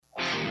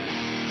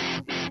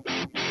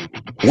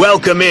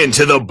Welcome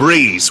into The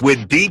Breeze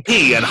with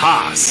DP and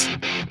Haas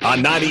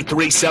on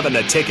 93.7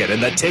 The Ticket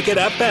and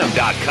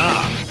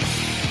theticketfm.com.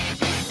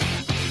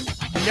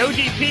 No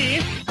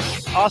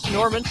DP. Austin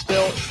Norman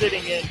still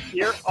sitting in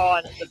here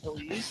on The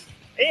Breeze.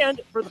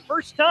 And for the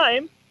first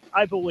time,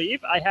 I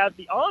believe, I have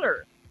the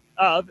honor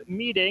of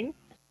meeting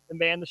the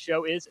man the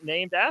show is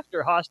named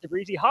after, Haas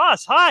Tabrizi.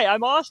 Haas, hi,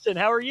 I'm Austin.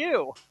 How are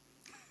you?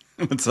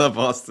 What's up,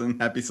 Austin?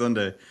 Happy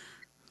Sunday.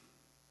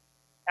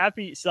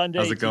 Happy Sunday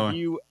How's it going? to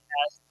you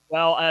as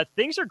well.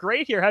 Things are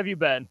great here. How have you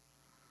been?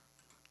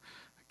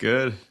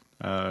 Good.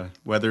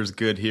 Weather's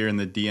good here in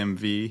the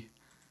DMV.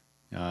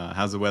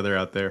 How's the weather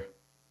out there?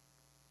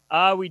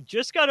 We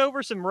just got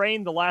over some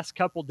rain the last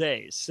couple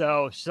days.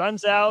 So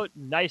sun's out,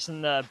 nice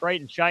and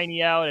bright and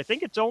shiny out. I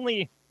think it's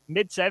only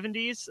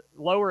mid-70s,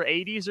 lower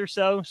 80s or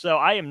so. So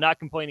I am not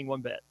complaining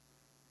one bit.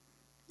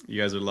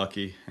 You guys are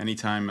lucky.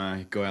 Anytime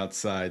I go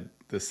outside,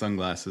 the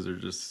sunglasses are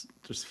just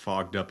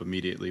fogged up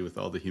immediately with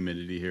all the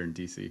humidity here in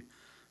DC.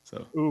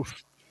 So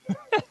oof.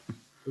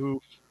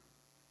 Oof.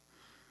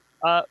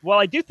 Well,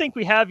 I do think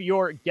we have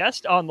your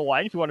guest on the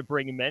line if you want to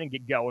bring him in and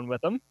get going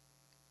with him.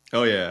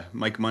 Oh, yeah.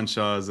 Mike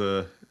Munshaw is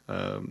a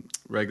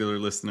regular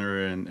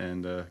listener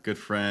and a good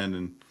friend,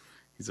 and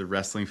he's a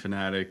wrestling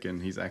fanatic,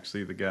 and he's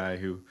actually the guy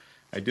who,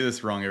 I do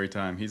this wrong every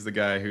time, he's the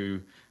guy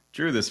who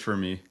drew this for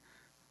me,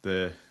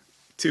 the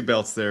 2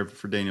 belts there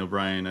for Daniel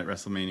Bryan at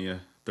WrestleMania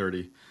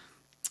 30.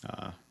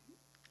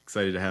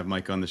 Excited to have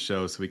Mike on the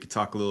show so we could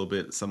talk a little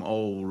bit, some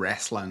old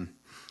wrestling.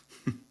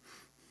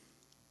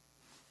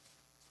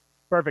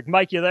 Perfect.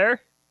 Mike, you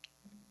there?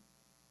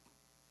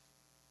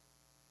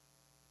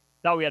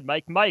 Thought we had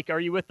Mike. Mike, are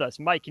you with us?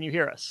 Mike, can you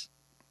hear us?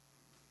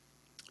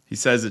 He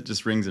says it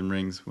just rings and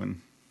rings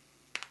when.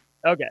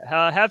 Okay,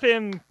 have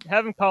him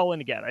call in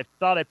again. I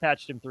thought I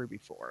patched him through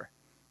before.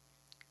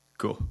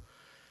 Cool.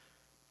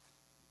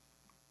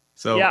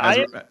 So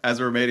yeah, as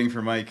we're waiting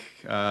for Mike,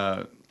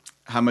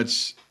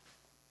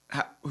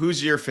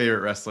 who's your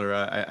favorite wrestler?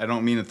 I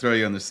don't mean to throw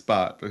you on the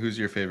spot, but who's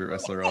your favorite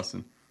wrestler,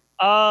 Austin?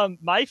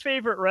 My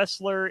favorite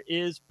wrestler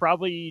is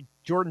probably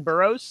Jordan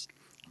Burroughs.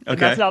 Okay.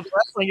 That's not the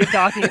wrestling you're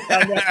talking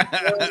about.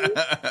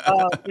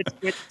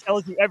 It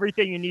tells you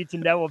everything you need to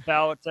know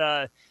about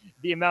the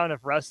amount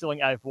of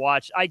wrestling I've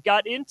watched. I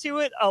got into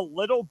it a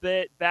little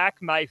bit back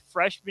my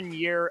freshman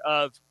year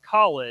of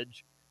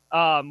college.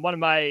 One of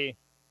my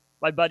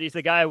buddies,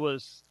 the guy I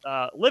was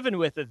living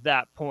with at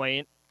that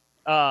point,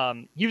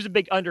 he was a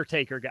big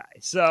Undertaker guy.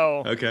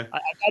 So okay. I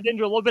got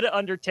into a little bit of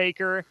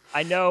Undertaker.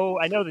 I know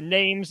the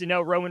names,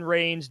 Roman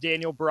Reigns,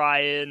 Daniel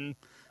Bryan,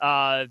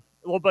 a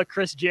little bit of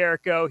Chris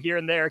Jericho here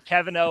and there,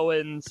 Kevin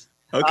Owens.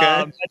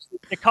 Okay.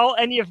 To call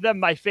any of them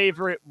my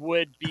favorite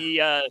would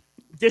be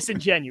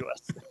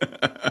disingenuous.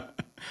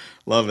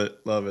 Love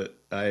it.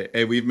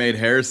 Hey, we've made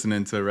Harrison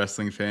into a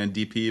wrestling fan.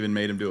 DP even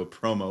made him do a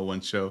promo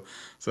one show.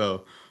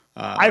 So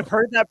I've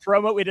heard that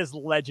promo. It is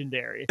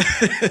legendary.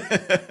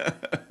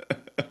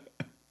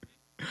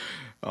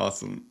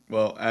 Awesome.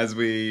 Well, as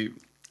we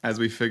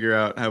figure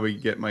out how we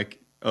get Mike.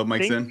 Oh,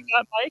 Mike's in. We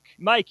got Mike.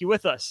 Mike, you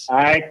with us?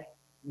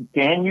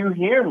 Can you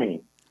hear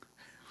me?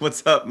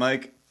 What's up,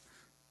 Mike?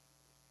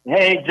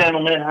 Hey,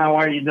 gentlemen, how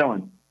are you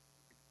doing?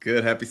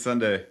 Good. Happy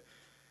Sunday.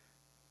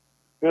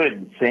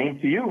 Good. Same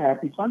to you.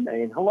 Happy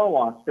Sunday. And hello,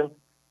 Austin.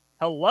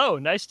 Hello.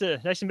 Nice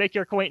to make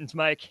your acquaintance,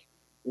 Mike.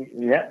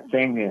 Yeah,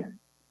 same here.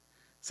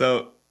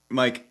 So,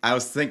 Mike, I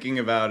was thinking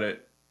about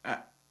it.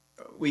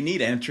 We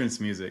need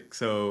entrance music.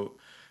 So,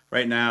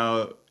 right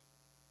now,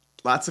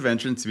 lots of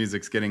entrance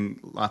music's getting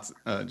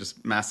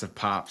just massive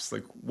pops.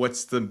 Like,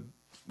 what's the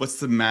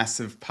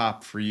massive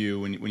pop for you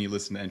when you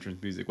listen to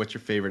entrance music? What's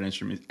your favorite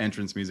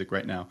entrance music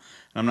right now? And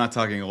I'm not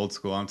talking old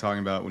school. I'm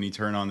talking about when you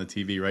turn on the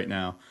TV right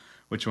now.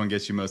 Which one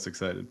gets you most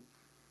excited?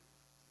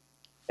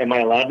 Am I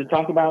allowed to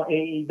talk about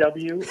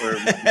AEW?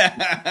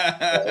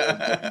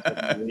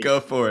 Go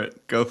for it.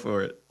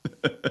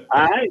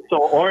 All right.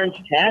 So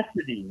Orange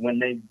Cassidy, when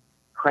they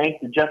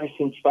crank the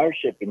Jefferson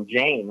Starship in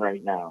Jane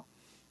right now.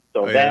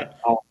 So that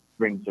all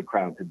brings the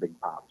crowd to big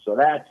pop. So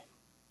that's,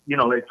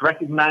 it's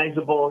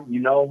recognizable.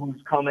 You know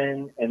who's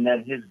coming, and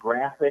then his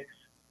graphics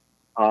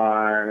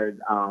are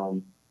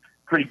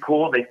pretty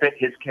cool. They fit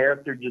his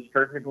character just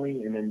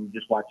perfectly, and then you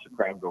just watch the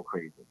crowd go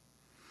crazy.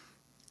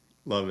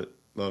 Love it.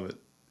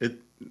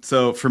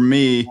 So for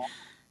me,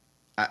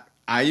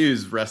 I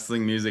use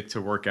wrestling music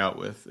to work out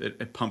with.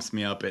 It pumps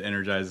me up. It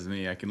energizes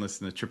me. I can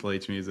listen to Triple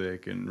H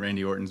music and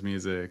Randy Orton's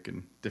music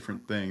and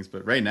different things.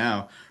 But right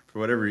now, for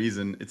whatever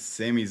reason, it's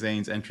Sami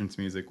Zayn's entrance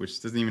music, which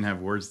doesn't even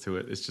have words to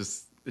it.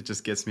 It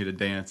just gets me to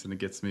dance, and it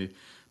gets me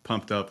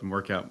pumped up and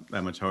work out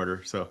that much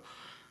harder. So.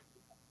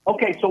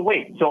 Okay, so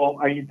wait. So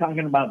are you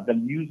talking about the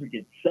music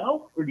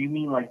itself, or do you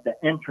mean like the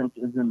entrance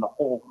is in the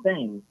whole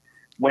thing?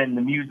 When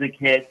the music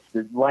hits,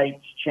 the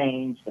lights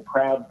change, the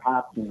crowd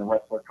pops, and the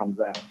wrestler comes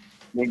out.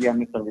 Maybe I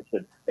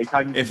misunderstood. Are you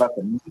talking about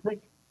the music?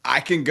 I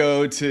can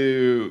go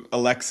to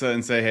Alexa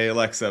and say, "Hey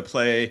Alexa,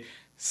 play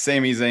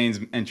Sami Zayn's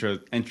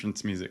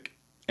entrance music,"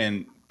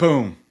 and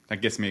boom,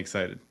 that gets me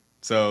excited.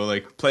 So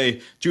like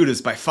play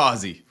Judas by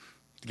Fozzy,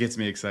 it gets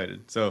me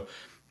excited. So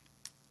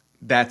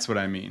That's what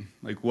I mean.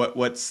 Like,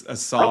 what's a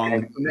song?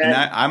 Okay, And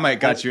I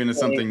might got you into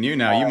something new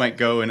now. You might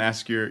go and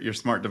ask your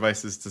smart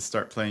devices to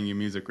start playing you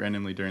music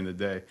randomly during the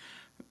day.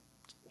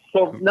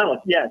 So no,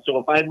 yeah. So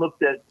if I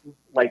looked at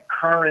like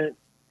current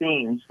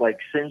themes, like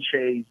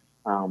Shinshei's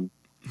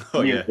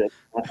music,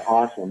 that's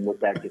awesome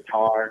with that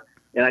guitar.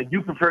 And I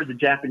do prefer the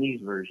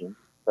Japanese version,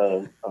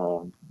 the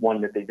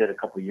one that they did a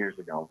couple of years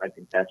ago. I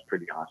think that's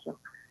pretty awesome.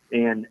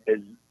 And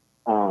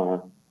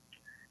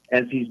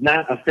as he's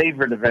not a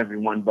favorite of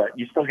everyone, but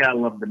you still gotta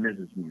love the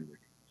Mrs. music.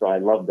 So I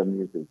love the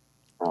music,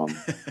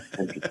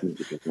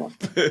 music as well.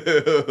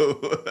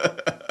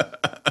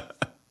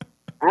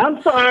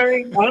 I'm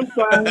sorry, but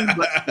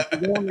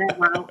if you're going that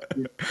route,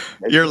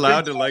 you're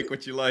allowed to like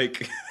what you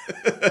like.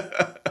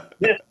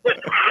 You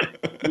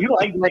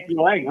like what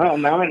you like. Oh,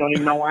 now I don't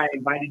even know why I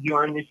invited you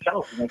on this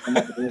show.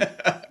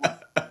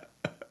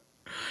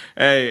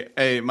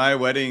 Hey, my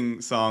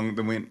wedding song,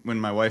 when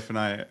my wife and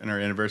I, and our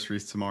anniversary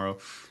is tomorrow,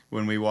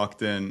 when we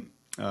walked in,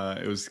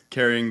 it was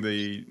carrying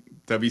the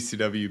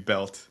WCW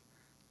belt,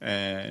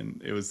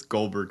 and it was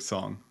Goldberg's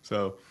song.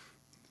 So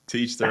to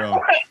each their own.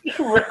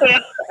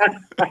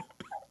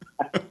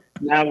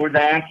 Now, were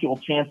the actual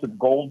chants of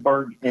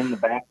Goldberg in the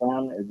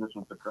background? Is this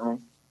what's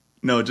occurring?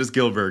 No, just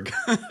Gilbert.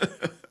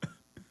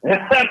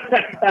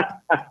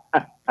 That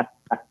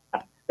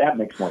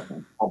makes more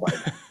sense. I'll buy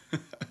that.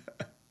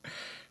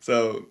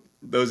 So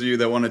those of you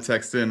that want to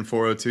text in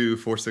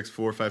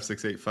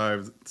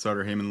 402-464-5685,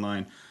 Starter Heyman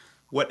line,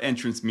 what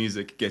entrance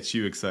music gets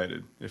you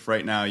excited? If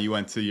right now you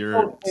went to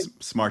your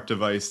smart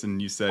device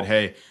and you said,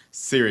 hey,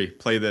 Siri,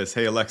 play this.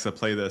 Hey, Alexa,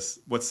 play this.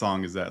 What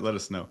song is that? Let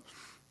us know.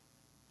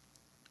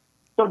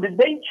 So did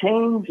they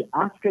change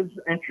Asuka's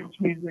entrance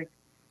music?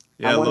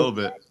 Yeah, a little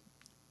bit.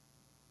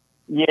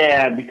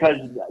 Yeah, because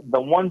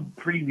the one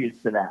previous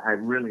to that, I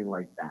really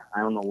liked that. I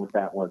don't know what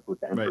that was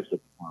with the Empress of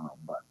Tomorrow,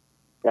 but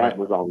that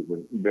was always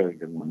a very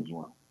good one as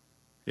well.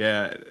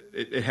 Yeah,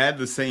 it had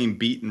the same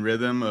beat and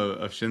rhythm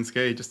of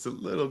Shinsuke, just a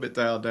little bit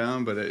dialed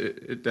down, but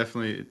it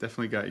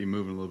definitely got you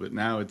moving a little bit.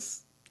 Now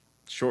it's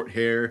short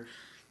hair,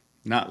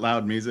 not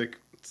loud music.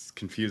 It's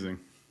confusing.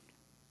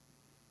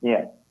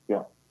 Yeah.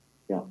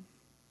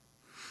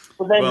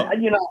 Well, then,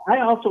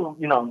 I also,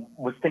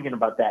 was thinking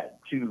about that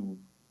too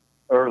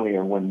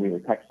earlier when we were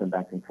texting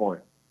back and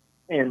forth.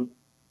 And,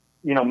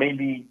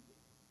 maybe,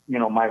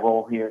 my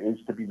role here is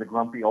to be the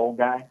grumpy old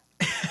guy.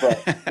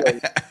 But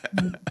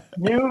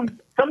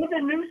some of the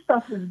new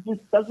stuff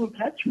just doesn't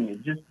catch me.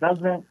 It just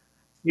doesn't,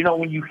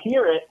 when you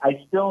hear it,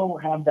 I still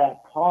have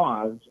that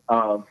pause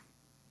of,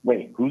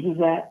 wait, whose is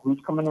that? Who's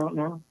coming out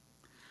now?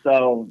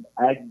 So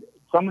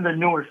some of the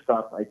newer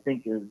stuff I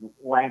think is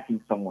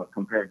lacking somewhat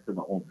compared to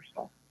the older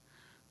stuff.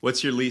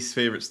 What's your least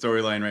favorite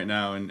storyline right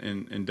now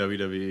in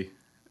WWE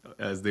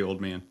as the old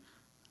man?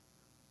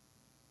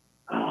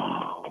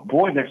 Oh,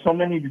 boy, there's so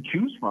many to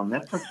choose from.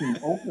 That's such an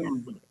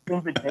open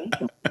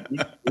invitation for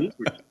least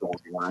favorite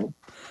storyline.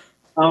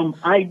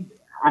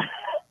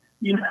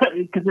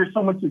 Because there's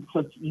so much, it's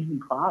such easy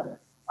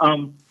product.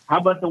 How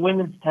about the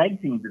women's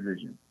tag team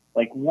division?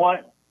 Like,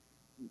 what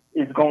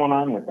is going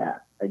on with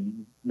that?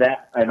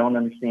 That I don't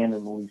understand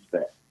in the least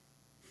bit.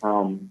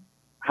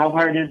 How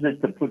hard is it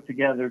to put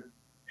together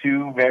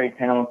two very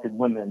talented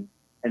women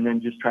and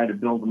then just try to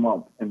build them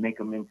up and make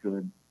them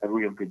into a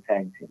real good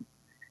tag team?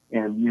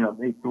 And,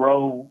 they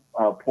throw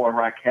poor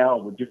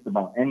Raquel with just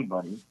about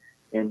anybody.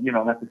 And,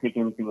 not to take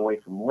anything away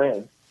from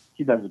Liv,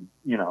 she doesn't,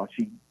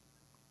 she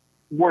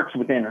works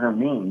within her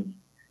means.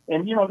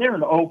 And, they're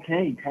an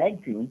okay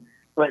tag team.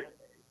 But,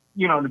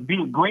 to be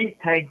a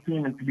great tag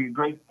team and to be a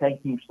great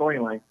tag team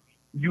storyline,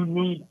 you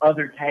need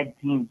other tag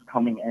teams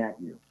coming at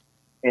you.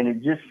 And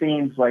it just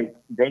seems like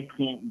they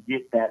can't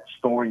get that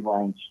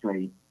storyline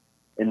straight,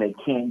 and they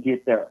can't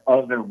get their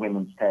other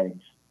women's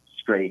tags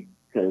straight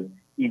to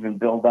even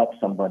build up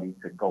somebody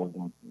to go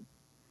against them.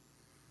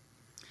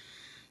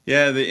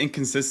 Yeah, the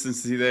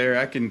inconsistency there.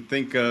 I can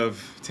think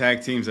of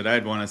tag teams that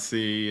I'd want to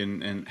see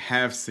and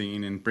have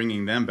seen, and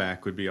bringing them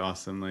back would be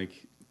awesome.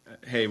 Like,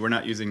 hey, we're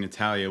not using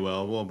Natalya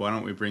well, why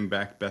don't we bring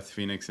back Beth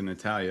Phoenix and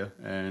Natalya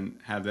and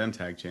have them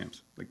tag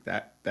champs? Like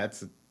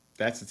that's a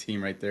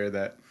team right there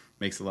that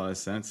makes a lot of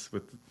sense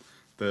with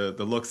the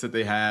looks that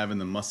they have and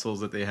the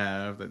muscles that they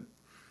have, that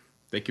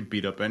they could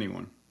beat up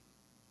anyone.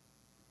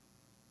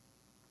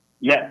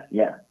 Yeah,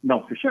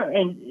 no, for sure.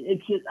 And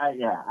it's just, I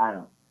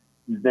don't.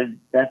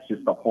 That's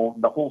just the whole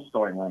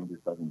storyline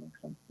just doesn't make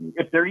sense to me.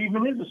 If there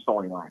even is a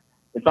storyline,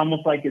 it's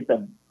almost like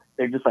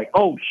they're just like,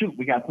 oh shoot,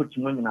 we got to put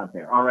some women out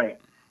there. All right,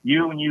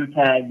 you and you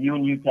tag.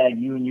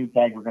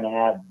 We're gonna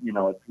have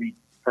a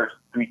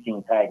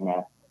three-team tag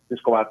match.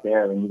 Just go out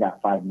there and you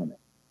got 5 minutes.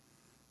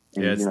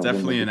 And, it's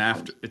definitely an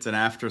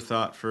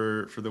afterthought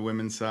for the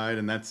women's side,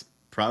 and that's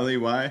probably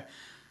why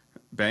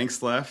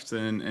Banks left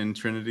and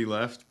Trinity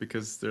left,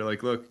 because they're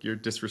like, look, you're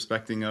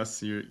disrespecting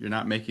us. You're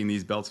not making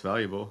these belts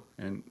valuable,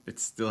 and it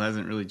still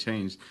hasn't really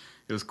changed.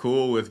 It was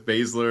cool with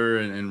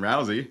Baszler and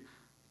Rousey,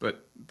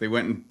 but they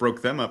went and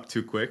broke them up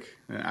too quick.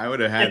 And I would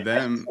have had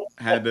them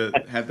had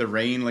the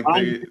reign like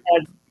they.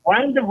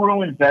 Ronda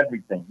ruins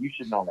everything. You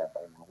should know that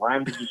by now.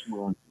 Ronda just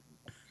ruins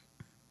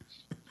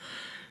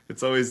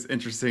it's always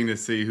interesting to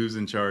see who's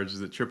in charge.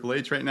 Is it Triple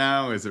H right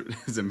now? Is it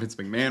Vince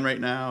McMahon right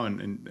now?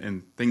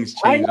 And things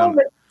change. I know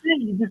that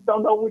you just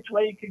don't know which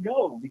way it could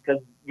go because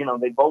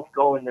they both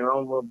go in their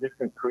own little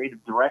different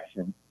creative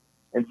directions.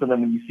 And so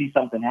then when you see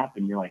something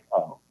happen, you're like,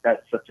 oh,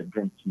 that's such a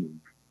Vince move.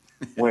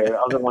 Where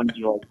other ones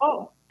you're like,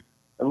 oh,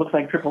 it looks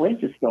like Triple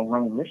H is still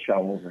running this show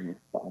over here.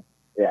 So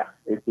yeah,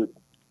 it's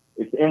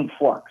in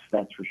flux,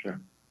 that's for sure.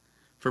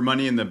 For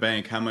Money in the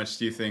Bank, how much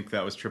do you think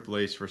that was Triple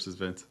H versus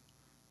Vince?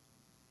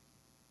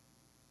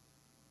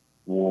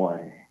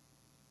 Boy,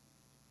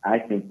 I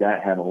think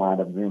that had a lot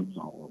of Vince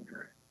all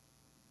over it.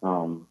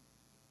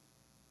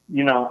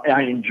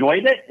 I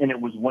enjoyed it, and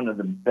it was one of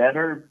the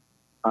better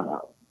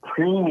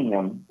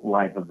premium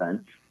live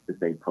events that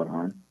they put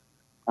on.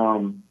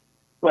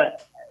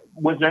 But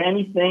was there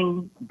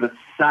anything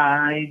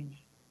besides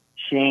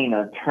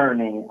Shayna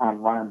turning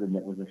on Ronda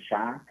that was a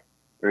shock,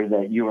 or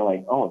that you were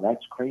like, oh,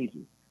 that's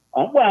crazy?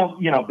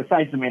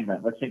 Besides the main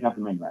event, let's take out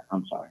the main event.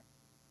 I'm sorry.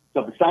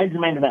 So besides the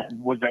main event,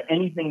 was there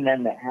anything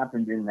then that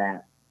happened in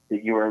that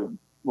you were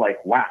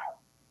like, wow,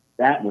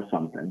 that was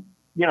something?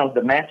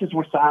 The matches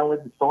were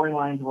solid. The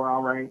storylines were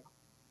all right.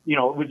 It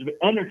was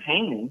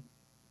entertaining,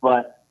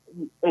 but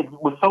it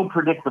was so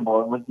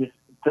predictable. It was just,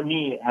 to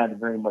me, it had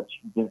very much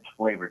Vince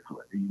flavor to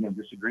it. Are you going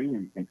to disagree, or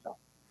you think so?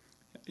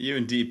 You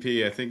and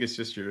DP, I think it's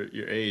just your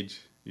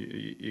age.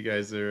 You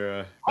guys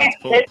are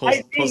pull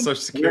Social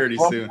Security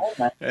soon,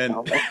 and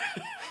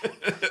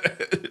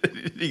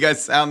you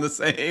guys sound the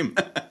same.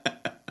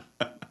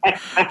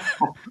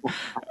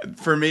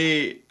 For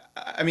me,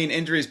 I mean,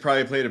 injuries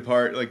probably played a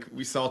part. Like,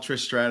 we saw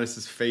Trish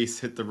Stratus's face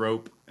hit the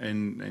rope,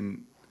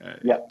 and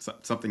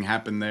something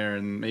happened there,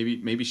 and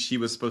maybe she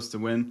was supposed to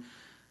win.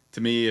 To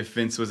me, if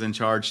Vince was in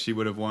charge, she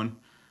would have won.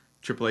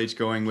 Triple H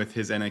going with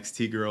his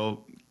NXT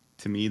girl,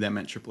 to me, that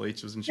meant Triple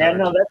H was in charge.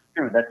 Yeah, no, that's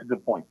true. That's a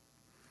good point.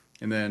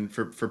 And then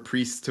for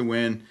Priest to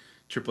win,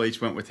 Triple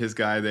H went with his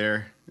guy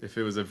there. If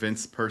it was a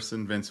Vince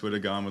person, Vince would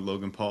have gone with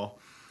Logan Paul.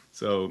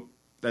 So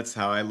that's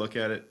how I look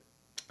at it.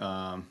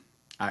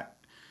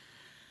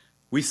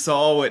 We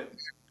saw what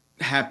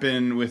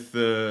happened with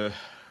the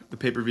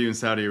pay-per-view in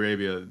Saudi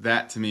Arabia.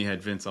 That, to me,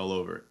 had Vince all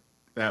over it.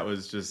 That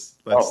was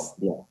just...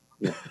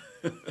 yeah.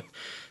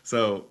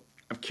 So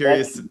I'm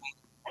curious.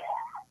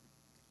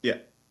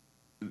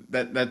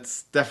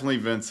 That's definitely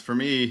Vince. For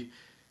me,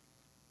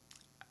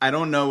 I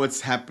don't know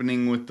what's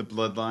happening with the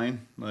bloodline.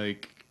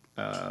 Like,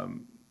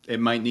 it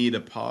might need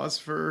a pause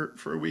for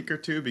a week or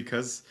two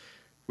because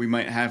we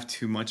might have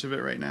too much of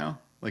it right now.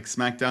 Like,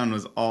 SmackDown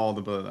was all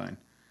the bloodline.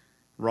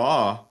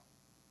 Raw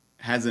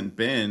hasn't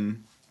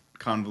been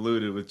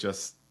convoluted with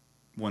just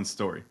one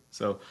story.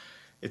 So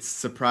it's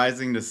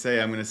surprising to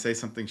say, I'm going to say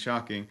something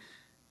shocking.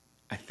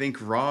 I think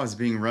Raw is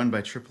being run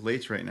by Triple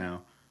H right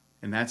now.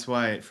 And that's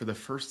why, for the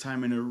first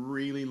time in a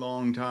really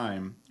long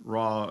time,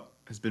 Raw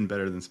has been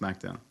better than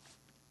SmackDown.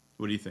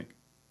 What do you think?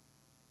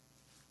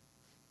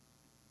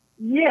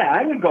 Yeah,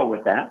 I would go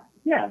with that.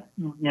 Yeah,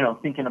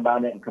 thinking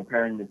about it and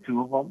comparing the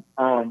two of them.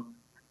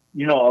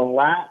 A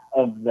lot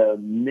of the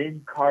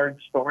mid-card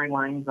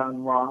storylines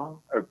on Raw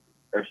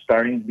are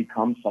starting to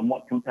become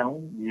somewhat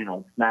compelling.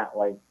 It's not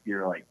like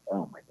you're like,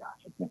 oh my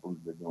gosh, I can't believe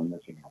they're doing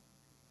this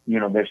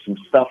again. There's some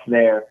stuff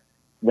there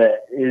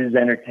that is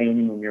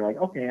entertaining, and you're like,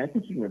 okay, I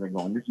can see where they're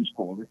going. This is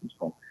cool.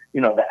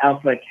 The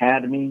Alpha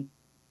Academy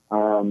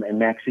and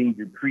Maxine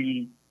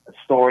Dupree, a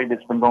story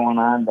that's been going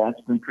on, that's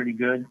been pretty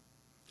good.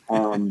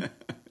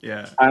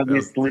 Yeah.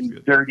 Obviously,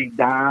 Dirty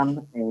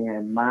Dom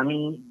and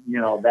Mommy,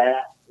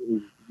 that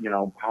is,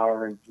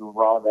 powering through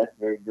Raw. That's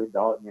very good.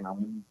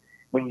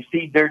 When you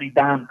see Dirty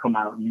Dom come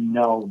out, you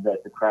know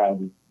that the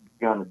crowd is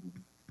going to be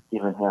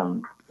giving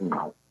him,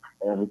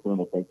 everything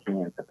that they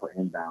can to put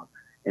him down.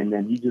 And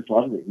then he just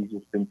loves it. He's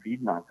just been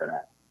feeding off of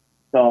that.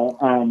 So,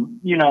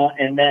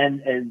 and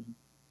then as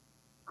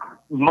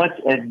much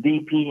as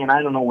DP, and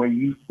I don't know where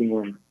you see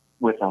him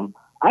with him,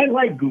 I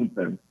like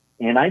Gunther.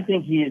 And I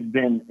think he has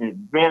been a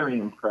very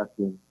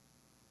impressive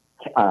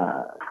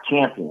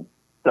champion.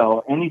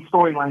 So any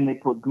storyline they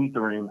put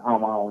Gunther in,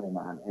 I'm all in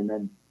on. And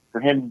then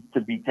for him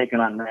to be taking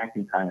on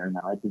McIntyre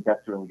now, I think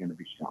that's really going to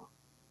be strong.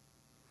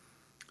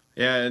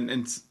 Yeah,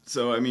 and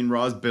so, I mean,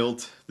 Raw's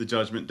built the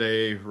Judgment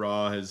Day.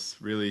 Raw has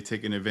really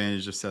taken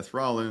advantage of Seth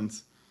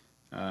Rollins.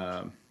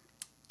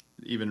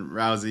 Even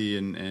Rousey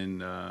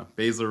and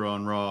Baszler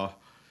on Raw,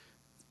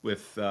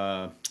 with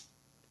the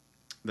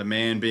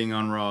Man being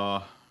on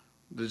Raw.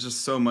 There's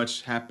just so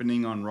much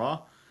happening on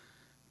Raw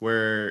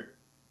where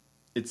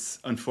it's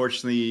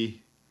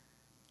unfortunately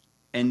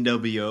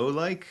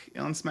NWO-like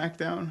on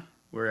SmackDown,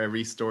 where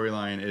every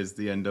storyline is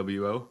the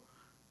NWO.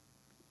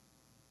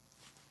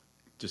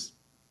 Just...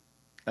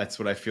 that's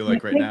what I feel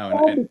like right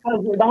now.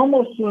 Because it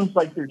almost seems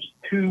like there's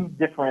two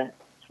different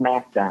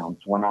SmackDowns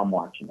when I'm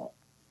watching it.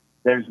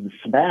 There's the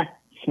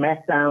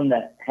SmackDown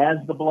that has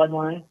the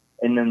bloodline,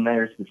 and then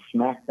there's the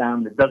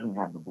SmackDown that doesn't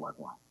have the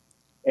bloodline.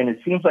 And it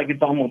seems like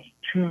it's almost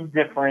two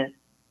different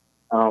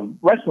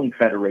wrestling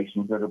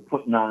federations that are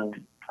putting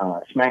on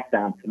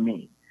SmackDown to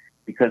me.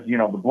 Because, the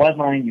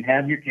bloodline, you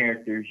have your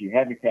characters, you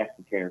have your cast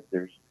of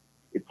characters,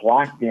 It's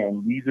locked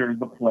in. These are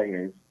the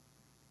players.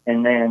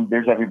 And then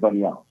there's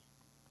everybody else.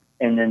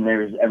 And then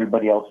there's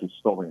everybody else's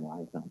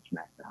storylines on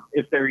SmackDown.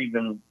 If they're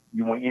even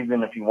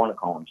if you want to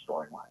call them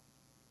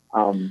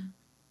storylines.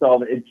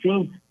 So it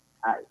seems,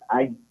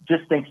 I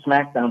just think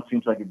SmackDown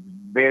seems like it's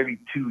very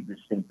two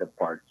distinctive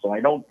parts. So I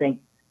don't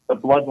think the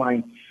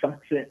Bloodline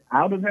sucks it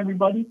out of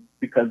everybody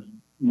because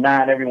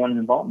not everyone's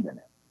involved in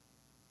it.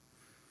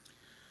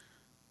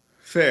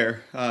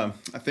 Fair. I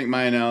think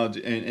my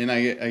analogy, and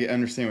I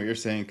understand what you're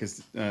saying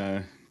because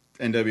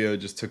NWO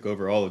just took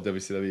over all of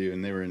WCW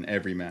and they were in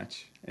every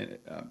match. And,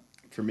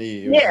 for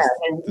me,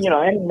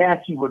 any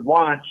match you would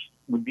watch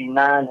would be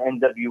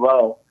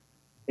non-NWO,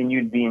 and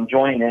you'd be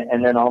enjoying it,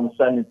 and then all of a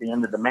sudden at the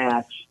end of the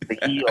match, the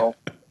heel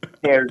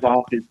tears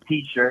off his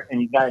T-shirt, and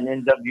he's got an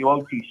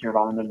NWO T-shirt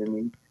on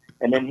underneath,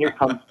 and then here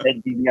comes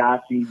Ted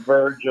DiBiase,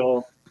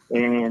 Virgil,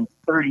 and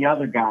 30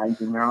 other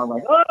guys, and they're all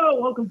like, "Oh,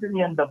 welcome to the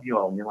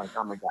NWO," and you're like,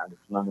 "Oh my God,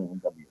 it's another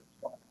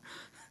NWO."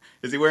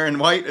 Is he wearing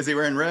white? Is he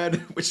wearing red?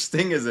 Which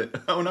Sting is it?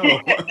 Oh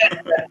no.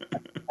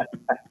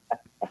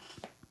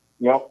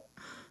 Yep.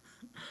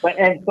 But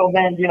and so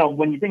then,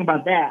 when you think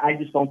about that, I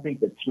just don't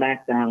think that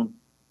SmackDown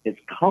has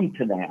come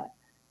to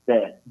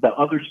that the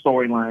other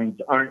storylines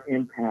aren't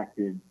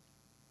impacted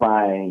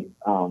by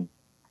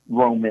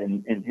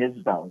Roman and his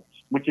belts,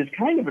 which is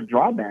kind of a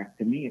drawback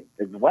to me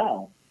as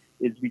well,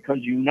 is because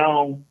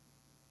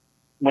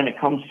when it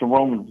comes to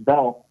Roman's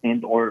belt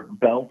and or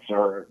belts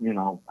or,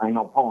 I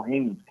know Paul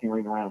Heyman's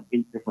carrying around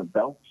 8 different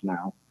belts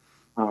now,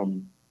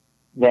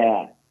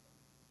 that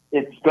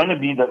it's going to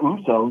be the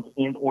Usos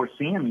and or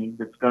Sammy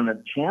that's going to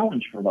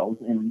challenge for those,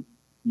 and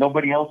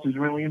nobody else is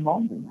really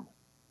involved in that.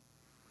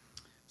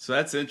 So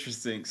that's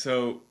interesting.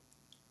 So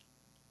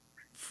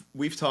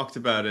we've talked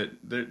about it.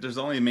 There's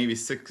only maybe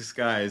 6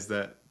 guys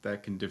that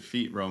can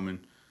defeat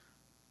Roman.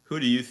 Who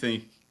do you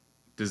think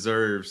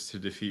deserves to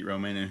defeat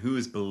Roman, and who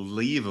is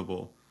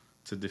believable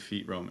to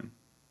defeat Roman?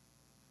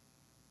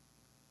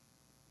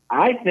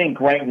 I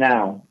think right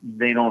now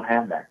they don't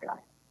have that guy.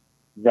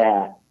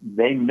 That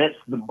they missed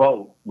the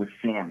boat with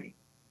Sammy.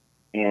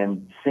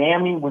 And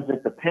Sammy was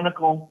at the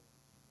pinnacle.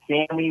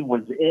 Sammy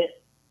was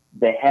it.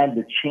 They had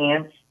the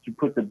chance to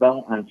put the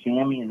belt on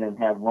Sammy and then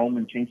have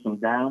Roman chase him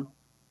down,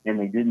 and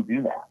they didn't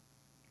do that.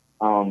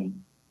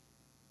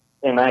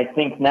 And I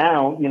think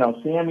now,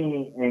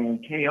 Sammy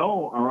and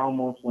KO are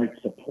almost like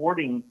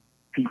supporting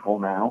people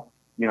now.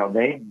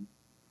 They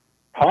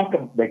talk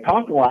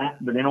a lot,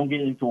 but they don't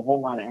get into a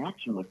whole lot of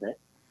action with it.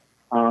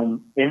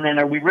 And then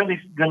are we really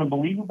going to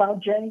believe about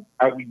Jay?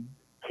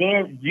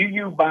 Do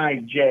you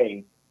buy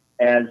Jay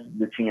as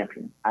the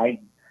champion?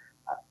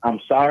 I'm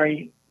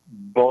sorry,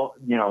 but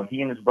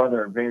he and his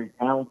brother are very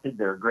talented.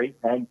 They're a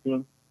great tag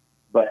team,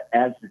 but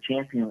as the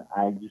champion,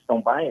 I just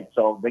don't buy it.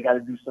 So they got to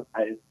do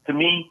something. To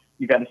me,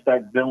 you got to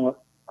start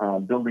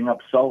building up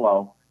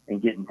Solo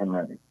and getting him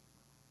ready.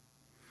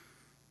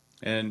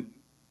 And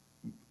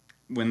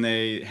when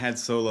they had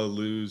Solo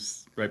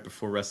lose right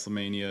before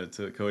WrestleMania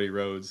to Cody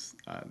Rhodes,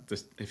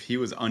 if he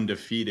was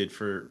undefeated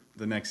for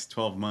the next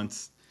 12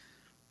 months,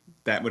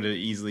 that would have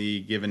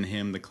easily given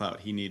him the clout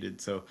he needed.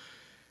 So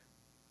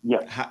yeah,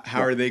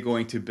 how are they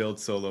going to build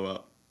Solo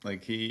up?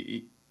 Like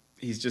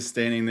he's just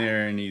standing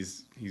there and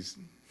he's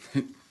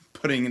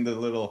putting in the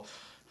little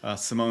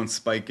Simone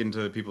spike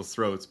into people's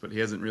throats, but he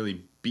hasn't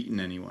really beaten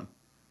anyone.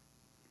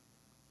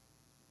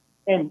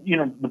 And,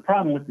 the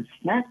problem with the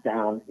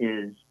SmackDown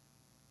is,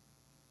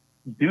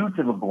 due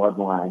to the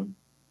Bloodline,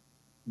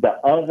 the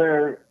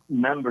other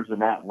members of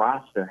that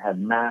roster have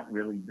not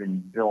really been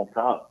built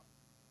up.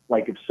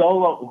 Like if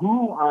Solo,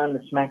 who on the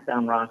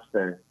SmackDown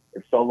roster,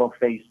 if Solo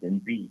faced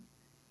and beat,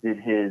 did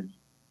his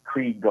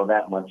creed go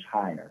that much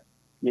higher?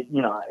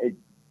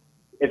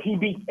 If he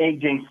beat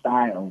AJ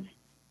Styles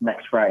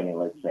next Friday,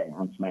 let's say,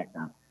 on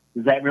SmackDown,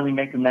 does that really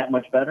make him that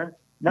much better?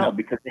 No,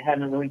 because they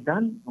haven't really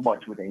done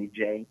much with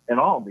AJ at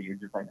all. But you're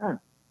just like,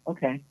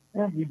 okay,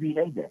 he beat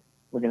AJ.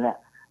 Look at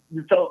that.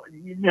 So,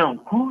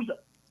 who's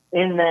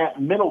in that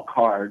middle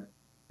card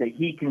that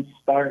he can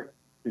start,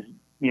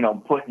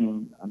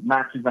 putting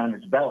notches on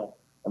his belt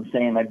of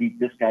saying, I beat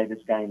this guy,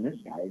 and this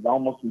guy. It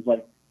almost is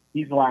like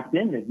he's locked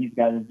in that he's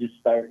got to just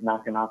start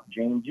knocking off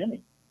Jay and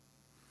Jimmy.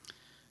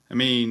 I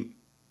mean,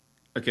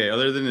 okay,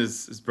 other than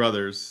his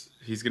brothers,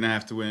 he's going to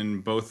have to win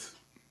both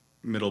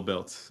middle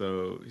belts.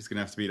 So he's going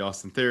to have to beat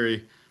Austin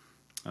Theory.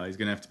 He's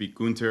going to have to beat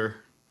Gunther.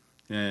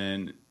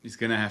 And he's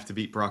going to have to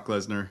beat Brock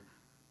Lesnar.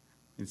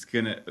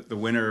 The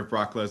winner of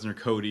Brock Lesnar,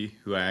 Cody,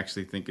 who I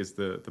actually think is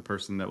the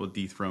person that will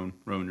dethrone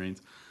Roman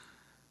Reigns.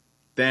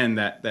 Then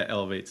that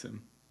elevates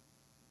him.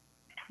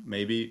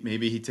 Maybe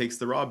he takes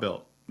the Raw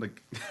belt.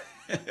 Like,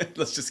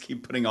 let's just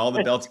keep putting all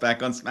the belts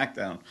back on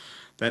SmackDown.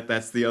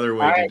 That's the other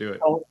way to do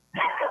it. So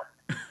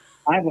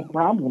I have a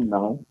problem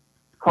though.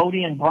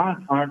 Cody and Brock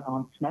aren't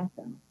on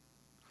SmackDown.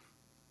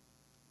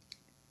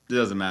 It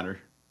doesn't matter.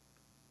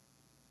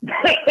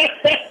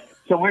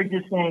 So we're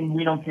just saying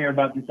we don't care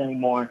about this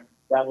anymore.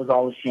 That was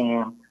all a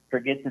sham.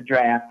 Forget the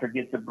draft.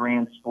 Forget the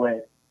brand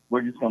split.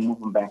 We're just going to move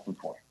them back and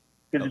forth.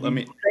 Because if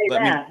you say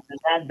that, then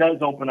that does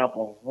open up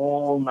a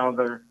whole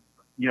nother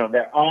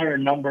there are a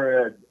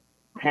number of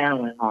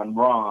talent on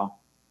Raw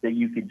that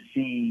you could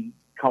see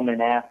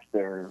coming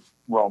after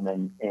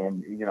Roman.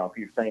 And, if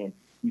you're saying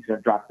he's going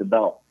to drop the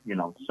belt,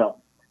 so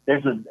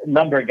there's a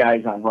number of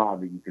guys on Raw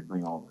that you could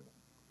bring over.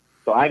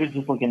 So I was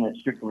just looking at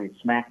strictly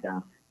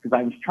SmackDown because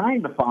I was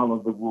trying to follow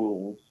the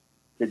rules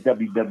that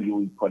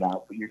WWE put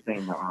out, but you're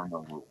saying there are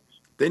no rules.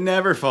 They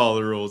never follow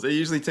the rules. It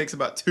usually takes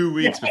about 2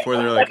 weeks before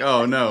they're like,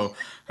 oh, no,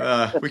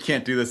 we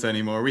can't do this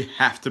anymore. We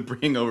have to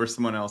bring over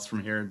someone else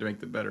from here to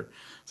make it better.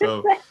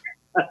 So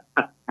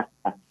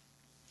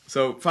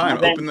fine,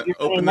 open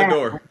the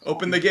door.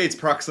 Open the gates,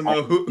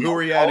 Proximo. Who are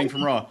we adding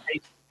from Raw?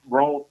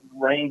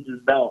 Reigns'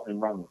 belt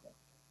and run with it.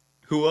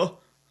 Who will?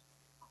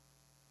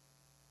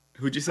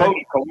 Who'd you say?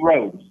 Cody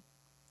Rhodes.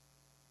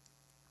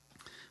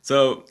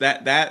 So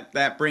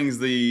that brings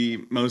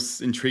the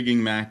most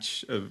intriguing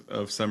match of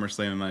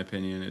SummerSlam, in my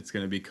opinion. It's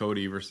going to be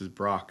Cody versus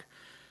Brock.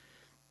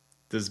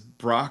 Does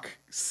Brock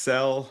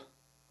sell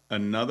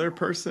another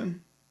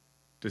person?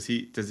 Does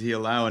he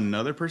allow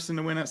another person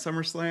to win at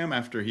SummerSlam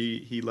after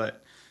he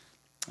let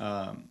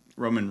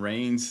Roman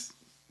Reigns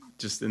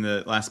just in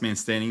the last man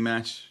standing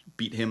match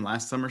beat him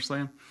last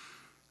SummerSlam?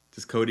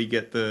 Does Cody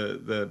get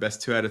the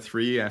best 2 out of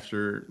 3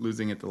 after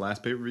losing at the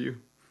last pay-per-view?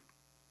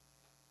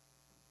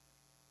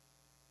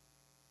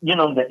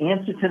 The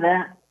answer to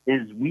that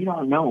is we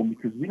don't know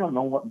because we don't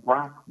know what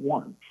Brock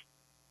wants.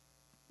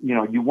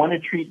 You want to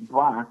treat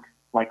Brock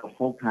like a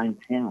full-time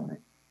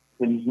talent,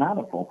 but he's not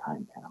a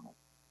full-time talent.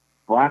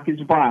 Brock is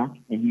Brock,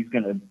 and he's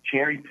going to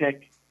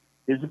cherry-pick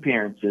his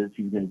appearances.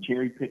 He's going to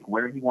cherry-pick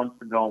where he wants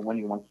to go, when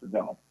he wants to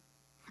go.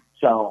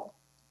 So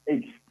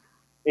if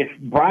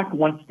Brock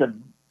wants to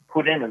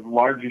put in a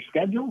larger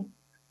schedule,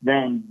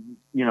 then,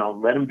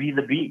 let him be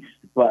the beast.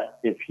 But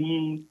if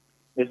he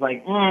is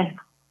like,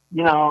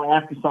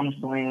 after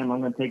SummerSlam,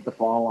 I'm going to take the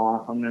fall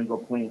off. I'm going to go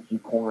plant some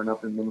corn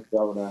up in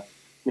Minnesota,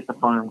 get the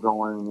farm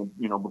going,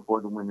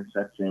 before the winter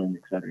sets in,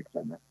 et cetera, et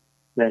cetera.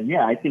 Then,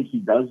 yeah, I think he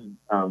does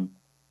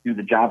do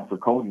the job for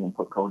Cody and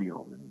put Cody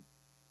over him.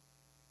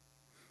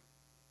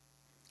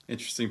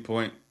 Interesting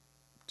point.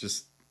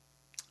 Just,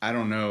 I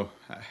don't know.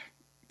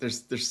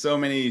 There's so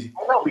many.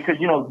 I know, because,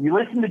 you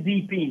listen to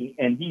DP,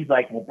 and he's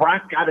like, well,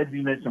 Brock got to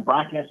do this, and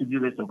Brock has to do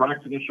this, and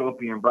Brock's going to show up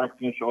here, and Brock's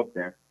going to show up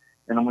there.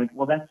 And I'm like,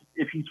 well, that's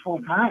if he's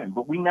full-time,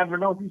 but we never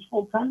know if he's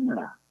full-time or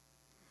not.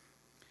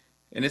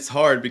 And it's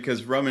hard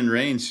because Roman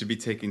Reigns should be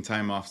taking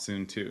time off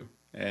soon, too.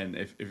 And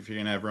if you're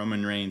going to have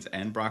Roman Reigns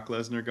and Brock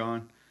Lesnar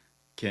gone,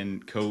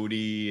 can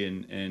Cody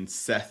and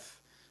Seth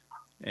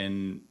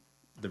and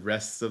the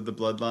rest of the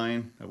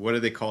bloodline, what are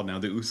they called now?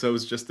 The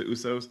Usos, just the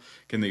Usos?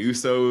 Can the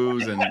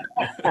Usos and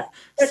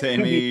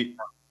Sami,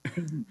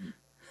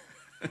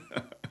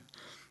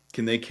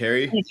 can they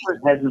carry? The t-shirt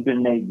hasn't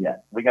been made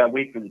yet. We got to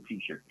wait for the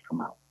t-shirt to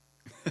come out.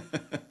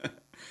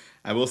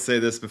 I will say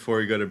this before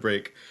we go to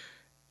break.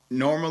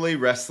 Normally,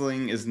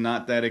 wrestling is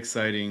not that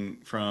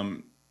exciting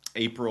from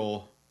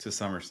April to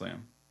SummerSlam.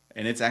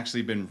 And it's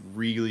actually been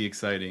really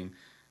exciting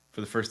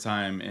for the first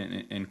time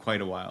in quite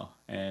a while.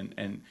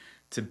 And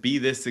to be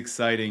this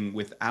exciting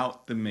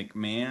without the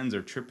McMahons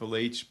or Triple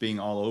H being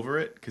all over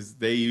it, because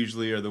they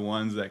usually are the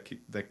ones that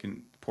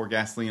can pour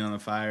gasoline on the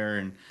fire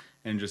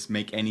and just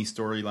make any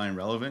storyline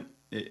relevant.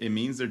 It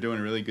means they're doing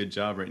a really good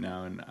job right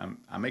now. And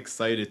I'm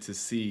excited to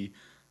see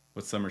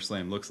what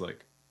SummerSlam looks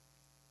like.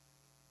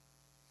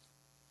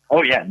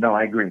 Oh yeah, no,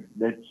 I agree.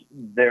 There's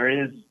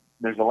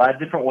a lot of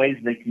different ways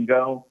they can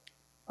go.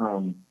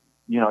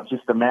 It's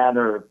just a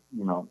matter of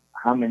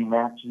how many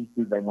matches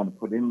do they want to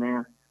put in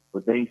there.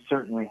 But they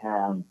certainly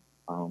have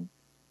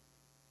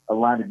a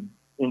lot of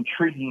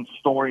intriguing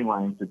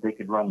storylines that they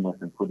could run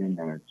with and put in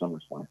there at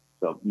SummerSlam.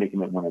 So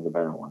making it one of the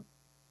better ones.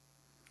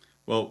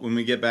 Well, when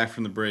we get back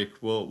from the break,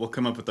 we'll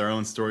come up with our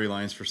own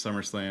storylines for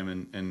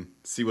SummerSlam and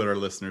see what our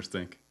listeners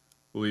think.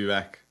 We'll be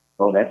back.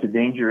 Oh, that's a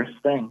dangerous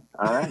thing.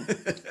 All right.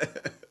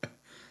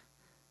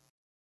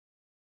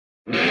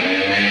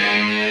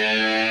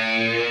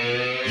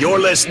 You're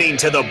listening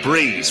to The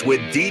Breeze with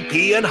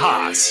DP and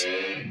Haas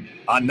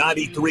on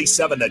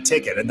 93.7 The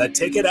Ticket and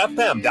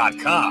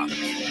theticketfm.com.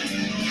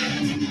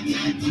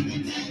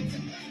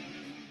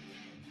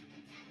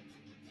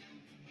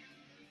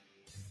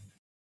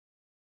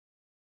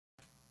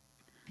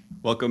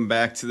 Welcome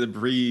back to The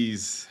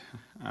Breeze.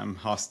 I'm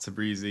Haas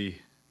Tabrizi.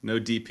 No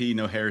DP,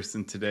 no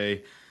Harrison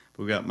today.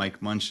 But we got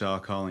Mike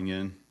Munshaw calling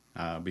in.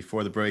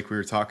 Before the break, we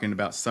were talking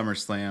about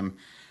SummerSlam.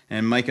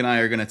 And Mike and I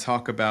are going to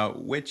talk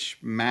about which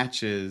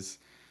matches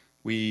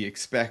we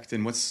expect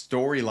and what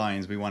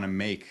storylines we want to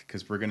make,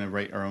 because we're going to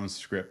write our own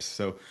scripts.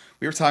 So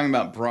we were talking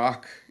about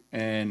Brock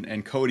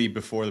and Cody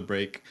before the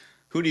break.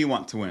 Who do you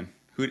want to win?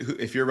 Who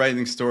if you're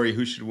writing a story,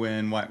 who should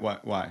win?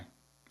 Why?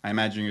 I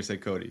imagine you're going to say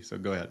Cody, so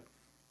go ahead.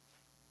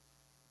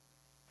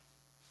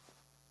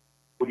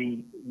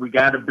 We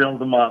got to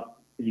build him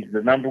up. He's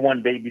the number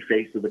one baby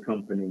face of the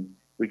company.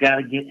 We got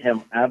to get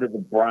him out of the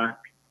Brock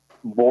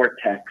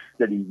vortex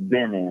that he's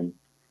been in,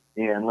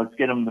 and let's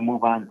get him to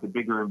move on to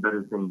bigger and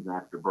better things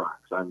after Brock.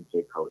 So I would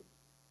say Cody.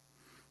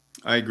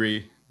 I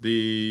agree.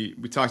 We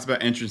talked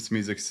about entrance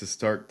music to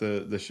start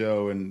the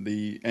show, and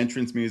the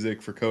entrance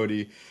music for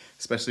Cody,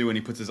 especially when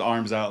he puts his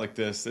arms out like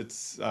this,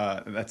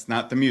 that's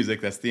not the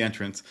music, that's the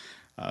entrance.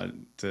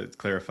 To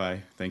clarify,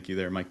 thank you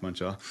there, Mike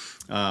Munshaw.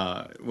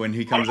 When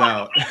he comes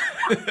out,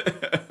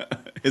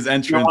 his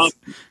entrance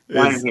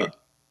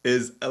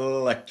is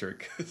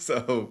electric.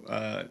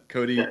 So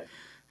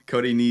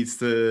Cody needs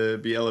to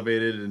be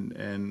elevated,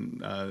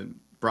 and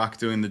Brock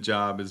doing the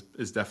job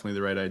is definitely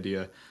the right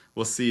idea.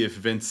 We'll see if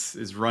Vince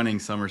is running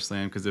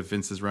SummerSlam, because if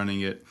Vince is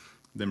running it,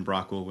 then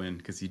Brock will win,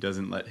 because he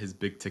doesn't let his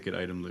big ticket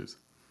item lose.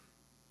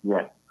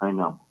 Yeah, I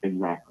know.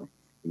 Exactly.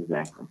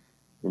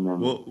 And then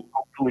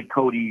hopefully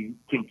Cody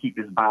can keep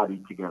his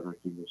body together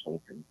through this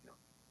whole thing.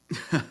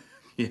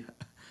 Yeah.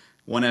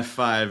 One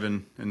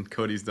F5 and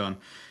Cody's done.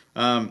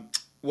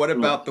 What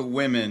about the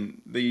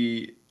women?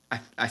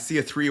 I see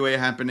a three-way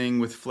happening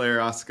with Flair,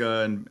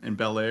 Asuka, and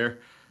Belair.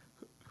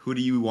 Who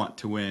do you want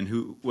to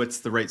win? What's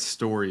the right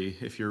story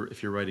if you're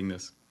writing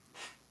this?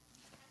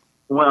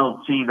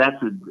 Well, see,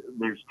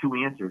 there's two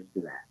answers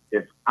to that.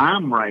 If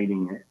I'm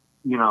writing it,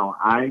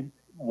 I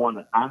want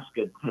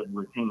Asuka to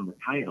retain the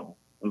title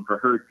and for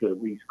her to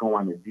at least go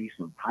on a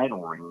decent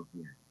title reign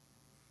here.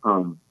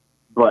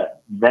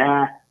 But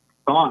that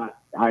thought,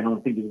 I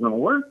don't think is going to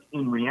work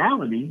in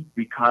reality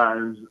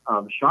because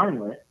of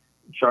Charlotte.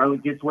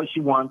 Charlotte gets what she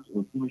wants,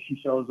 and as soon as she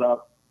shows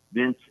up,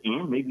 Vince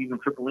and maybe even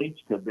Triple H,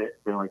 because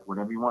they're like,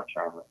 whatever you want,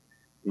 Charlotte.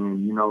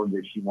 And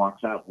that she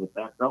walks out with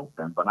that belt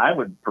then. But I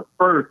would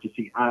prefer to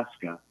see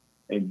Asuka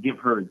and give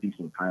her a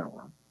decent title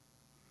run.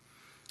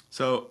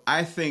 So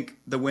I think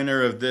the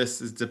winner of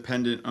this is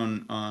dependent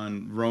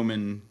on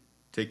Roman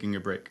taking a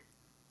break.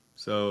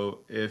 So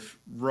if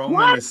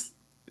Roman is...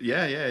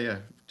 Yeah.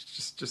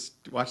 Just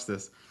watch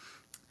this.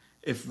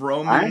 If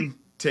Roman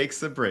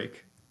takes a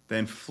break,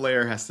 then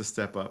Flair has to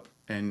step up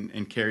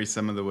and carry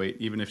some of the weight,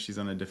 even if she's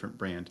on a different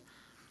brand.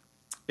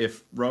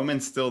 If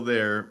Roman's still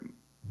there,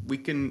 we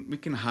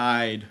can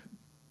hide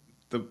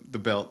the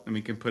belt and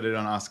we can put it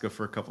on Asuka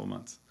for a couple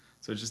months.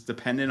 So it's just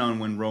dependent on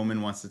when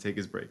Roman wants to take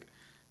his break,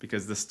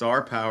 because the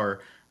star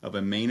power of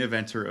a main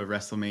eventer of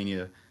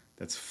WrestleMania,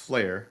 that's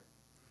Flair,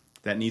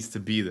 that needs to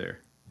be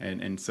there.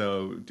 And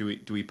so do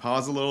we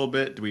pause a little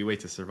bit? Do we wait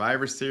to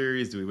Survivor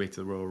Series? Do we wait to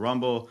the Royal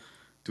Rumble?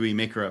 Do we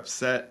make her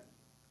upset?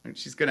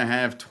 She's going to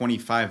have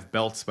 25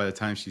 belts by the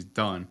time she's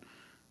done.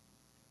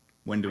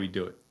 When do we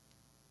do it?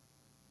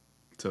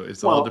 So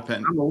it's all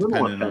dependent. I'm a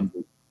little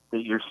offended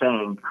that you're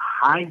saying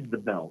hide the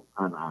belt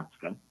on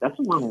Asuka. That's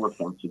a little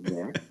offensive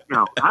there.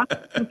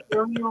 Asuka can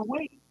carry her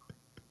weight.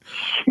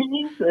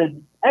 She's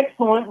an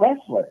excellent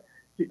wrestler.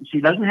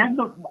 She doesn't have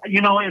the,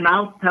 and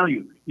I'll tell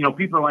you,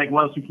 people are like,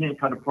 well, she can't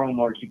cut a promo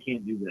or she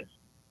can't do this.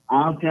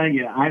 I'll tell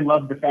you, I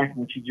love the fact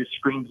when she just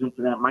screams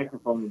into that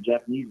microphone in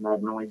Japanese and I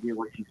have no idea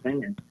what she's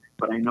saying,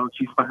 but I know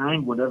she's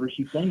behind whatever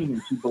she's saying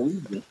and she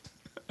believes it.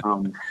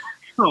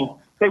 So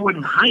they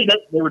wouldn't hide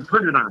it; they would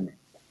put it on it.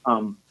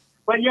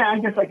 But yeah, I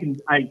guess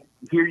I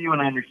hear you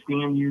and I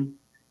understand you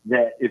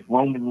that if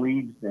Roman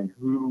leaves, then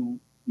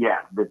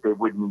that they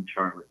would need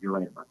Charlotte. You're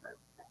right about that.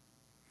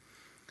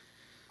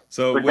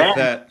 So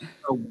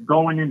so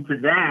going into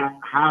that,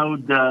 how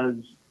does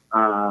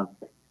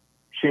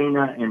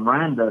Shayna and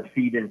Ronda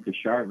feed into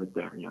Charlotte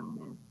there, young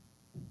man?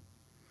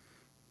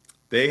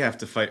 They have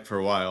to fight for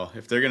a while.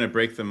 If they're going to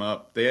break them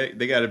up, they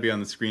got to be on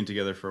the screen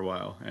together for a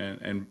while.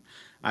 And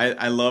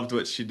I loved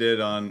what she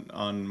did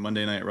on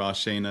Monday Night Raw,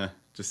 Shayna,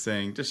 just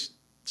saying, just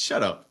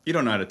shut up. You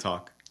don't know how to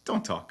talk.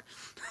 Don't talk.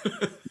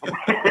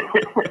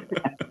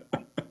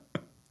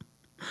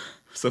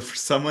 So for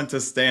someone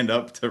to stand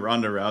up to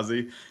Ronda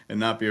Rousey and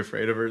not be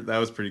afraid of her, that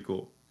was pretty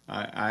cool.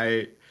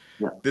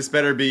 This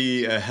better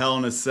be a Hell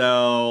in a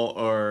Cell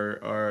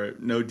or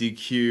no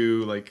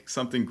DQ, like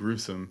something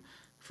gruesome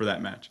for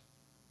that match.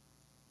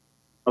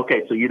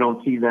 Okay, so you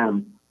don't see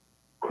them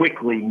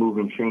quickly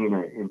moving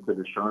Shayna into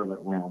the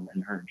Charlotte realm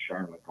and her and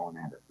Charlotte going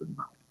at it for the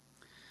belt.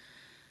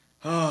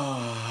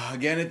 Oh,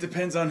 again, it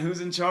depends on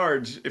who's in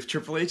charge. If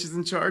Triple H is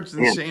in charge,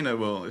 then Shayna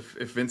will.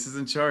 If Vince is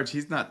in charge,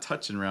 he's not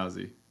touching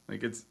Rousey.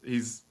 Like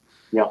he's.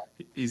 Yeah,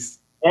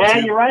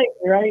 you're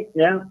right.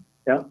 Yeah.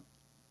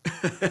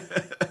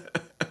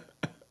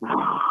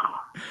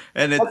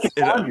 And it's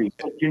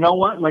but you know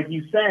what? Like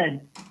you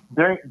said,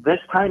 this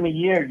time of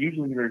year,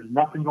 usually there's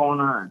nothing going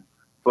on.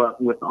 But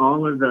with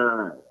all of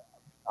the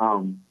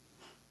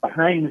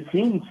behind the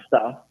scenes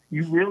stuff,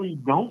 you really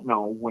don't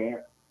know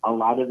where a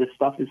lot of this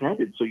stuff is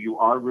headed. So you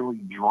are really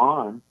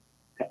drawn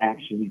to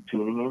actually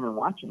tuning in and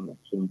watching this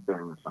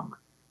during the summer.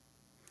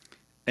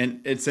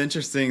 And it's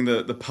interesting,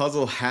 the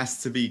puzzle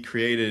has to be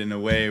created in a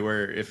way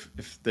where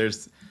if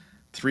there's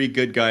 3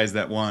 good guys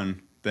that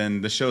won, then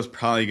the show's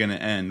probably going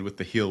to end with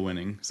the heel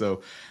winning.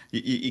 So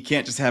you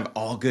can't just have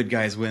all good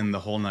guys win the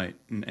whole night.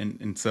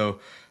 And so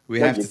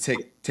we have to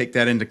take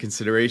that into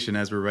consideration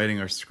as we're writing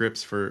our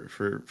scripts for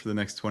the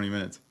next 20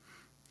 minutes.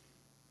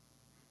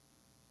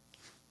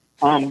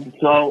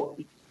 So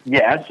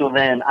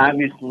then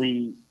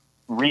obviously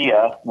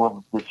Rhea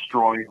will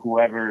destroy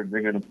whoever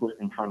they're going to put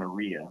in front of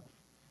Rhea.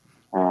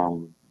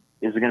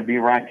 Is it going to be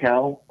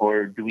Raquel,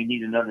 or do we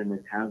need another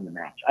Natalia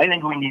match? I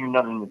think we need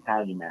another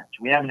Natalia match.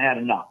 We haven't had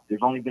enough.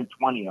 There's only been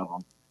 20 of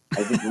them.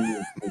 I think we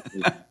need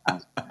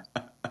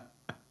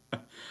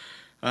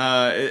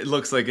It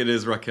looks like it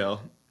is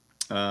Raquel.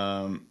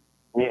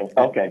 Yeah.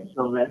 Okay.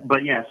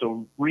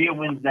 So Rhea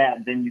wins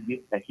that, then you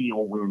get the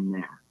heel win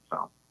there.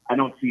 So I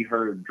don't see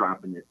her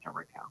dropping it to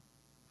Raquel.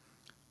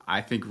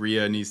 I think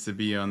Rhea needs to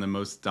be on the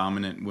most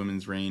dominant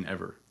women's reign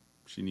ever.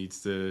 She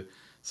needs to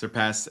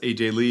surpass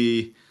AJ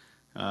Lee.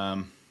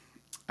 I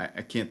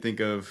can't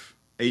think of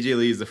AJ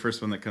Lee is the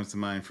first one that comes to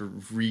mind for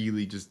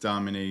really just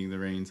dominating the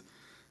reigns.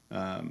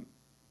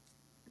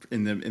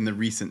 In the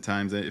recent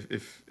times,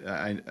 if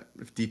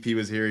DP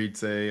was here, he'd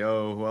say,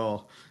 "Oh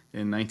well,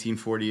 in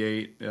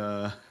 1948,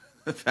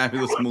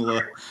 Fabulous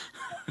Moolah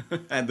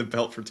had the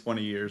belt for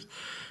 20 years."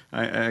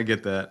 I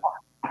get that.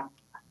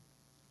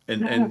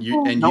 And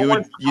you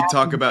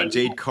talk about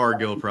Jade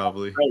Cargill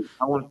probably. Right.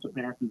 I want to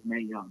surpass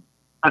Mae Young.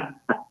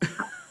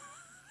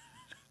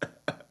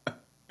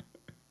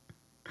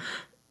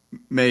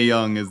 Mae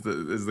Young is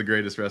the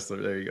greatest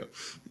wrestler. There you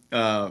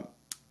go.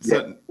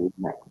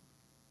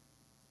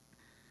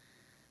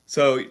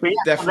 So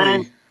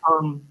definitely.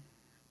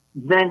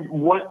 Then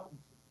what?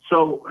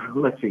 So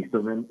let's see.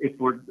 So then, if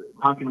we're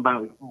talking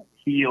about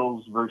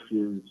heels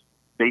versus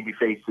baby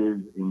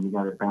faces, and you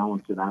got to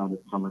balance it out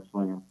at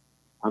SummerSlam,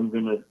 I'm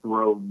going to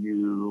throw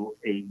you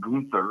a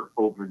Gunther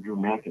over Drew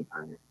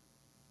McIntyre.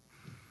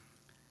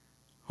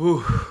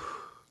 Whew.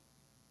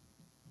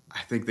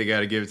 I think they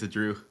got to give it to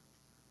Drew.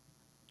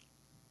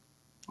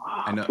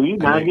 I know. See,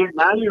 now you're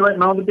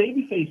letting all the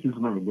baby faces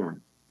win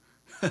again.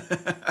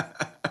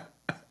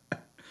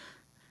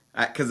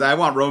 Because I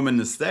want Roman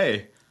to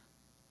stay.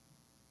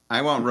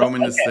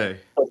 Stay.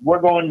 So we're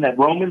going that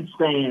Roman's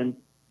staying,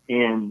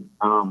 and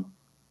so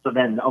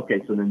then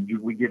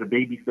we get a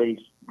baby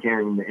face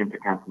carrying the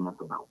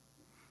Intercontinental belt.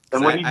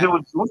 Then what do you do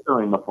with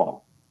Gunther in the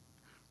fall?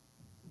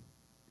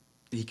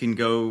 He can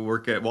go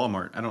work at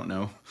Walmart. I don't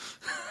know.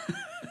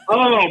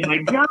 Oh my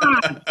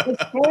God,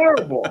 that's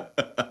horrible.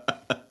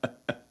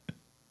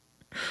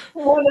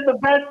 One of the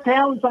best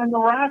talents on the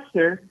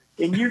roster,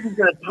 and you're just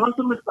going to toss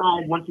him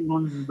aside once he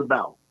loses the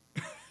belt.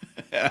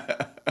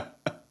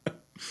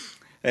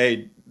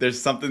 Hey,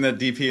 there's something that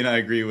DP and I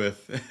agree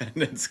with,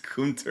 and it's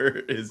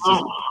Gunther is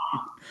just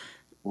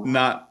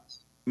not.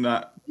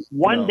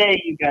 One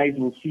day you guys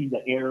will see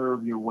the error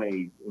of your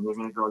ways, and we're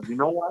going to go, you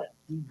know what?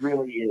 He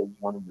really is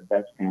one of the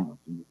best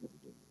talents in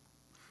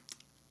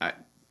the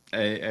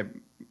WWE.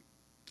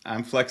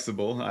 I'm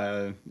flexible.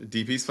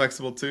 DP's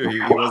flexible too. He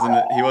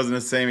wasn't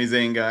a Sami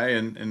Zayn guy,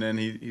 and then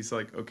he's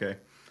like, okay,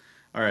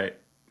 all right,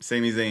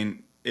 Sami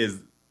Zayn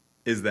is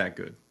that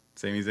good.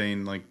 Sami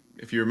Zayn, like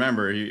if you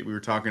remember, we were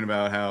talking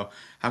about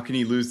how can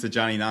he lose to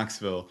Johnny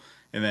Knoxville,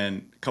 and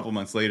then a couple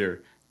months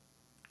later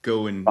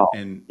go and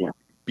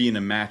be in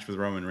a match with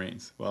Roman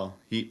Reigns. Well,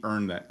 he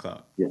earned that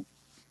clout. Yeah.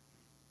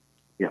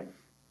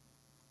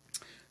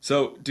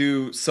 So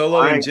do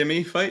Solo and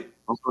Jimmy fight?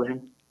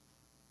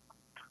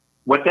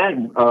 What that?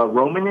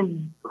 Roman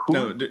and who?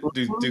 No,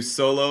 do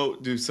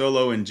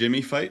Solo and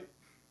Jimmy fight?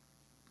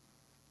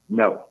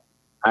 No,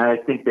 I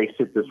think they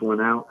sit this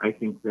one out. I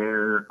think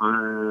they're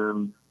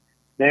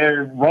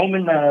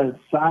Roman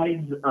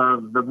sides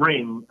of the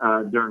ring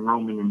during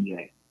Roman and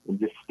Jay, and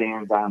just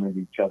stand down at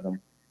each other.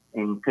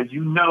 And because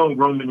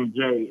Roman and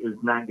Jay is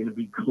not going to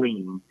be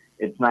clean,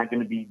 it's not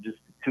going to be just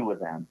the two of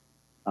them.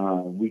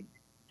 We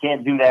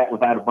can't do that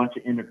without a bunch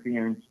of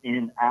interference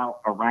in,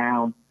 out,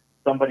 around.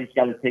 Somebody's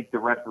got to take the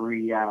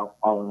referee out,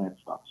 all of that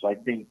stuff. So I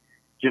think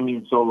Jimmy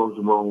and Solo's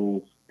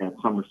roles at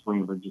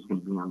SummerSlam are just going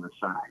to be on the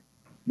side.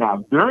 Now,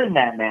 during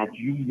that match,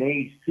 you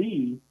may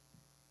see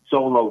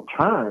Solo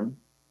turn.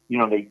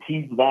 They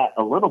teased that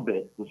a little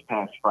bit this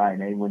past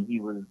Friday when he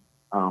was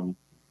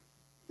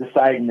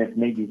deciding if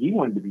maybe he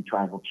wanted to be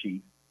tribal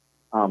chief.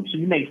 So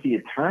you may see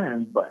a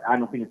turn, but I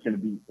don't think it's going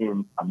to be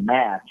in a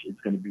match.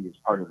 It's going to be as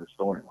part of the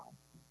storyline.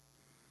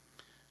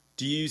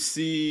 Do you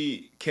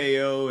see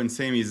KO and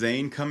Sami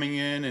Zayn coming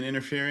in and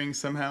interfering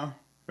somehow?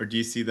 Or do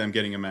you see them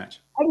getting a match?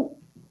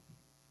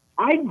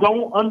 I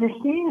don't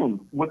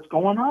understand what's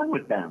going on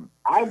with them.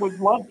 I would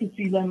love to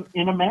see them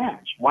in a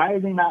match. Why are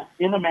they not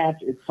in a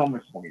match at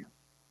SummerSlam?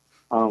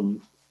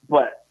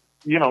 But,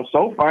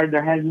 so far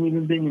there hasn't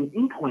even been an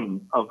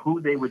inkling of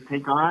who they would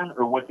take on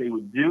or what they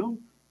would do.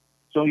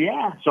 So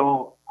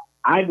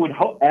I would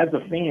hope, as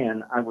a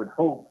fan,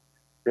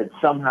 that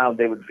somehow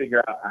they would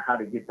figure out how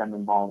to get them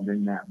involved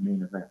in that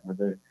main event,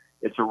 whether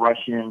it's a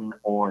Russian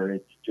or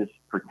it's just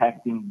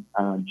protecting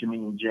Jimmy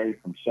and Jay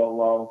from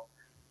Solo.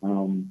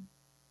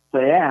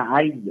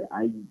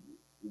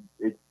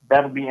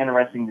 That'll be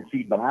interesting to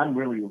see, but I'm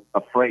really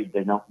afraid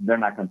they're not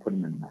going to put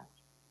them in the match.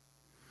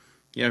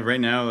 Yeah,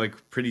 right now,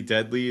 like Pretty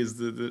Deadly is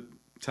the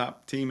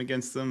top team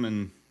against them,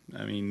 and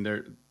I mean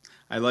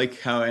I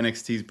like how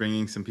NXT is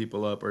bringing some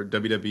people up, or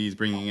WWE is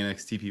bringing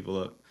NXT people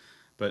up,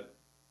 but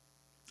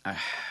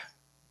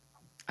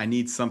I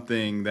need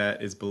something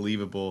that is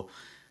believable.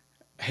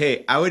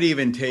 Hey, I would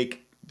even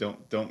take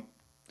don't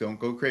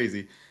go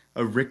crazy.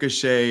 a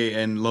Ricochet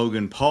and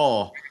Logan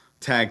Paul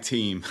tag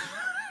team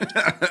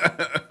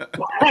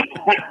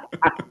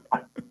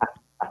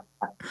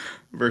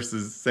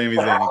versus Sami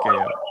Zayn and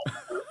KO.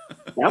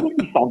 That would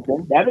be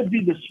something. That would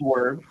be the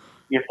swerve.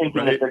 You're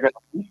thinking that they're going to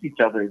face each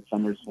other at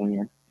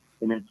SummerSlam,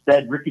 and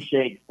instead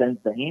Ricochet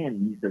extends the hand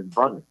and he says,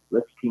 "Brother,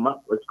 let's team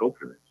up. Let's go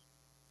for this."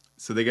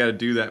 So they got to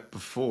do that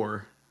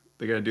before.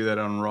 They got to do that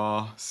on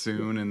Raw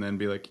soon, and then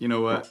be like, you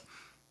know what?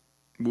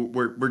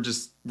 We're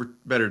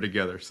better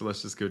together. So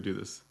let's just go do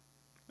this.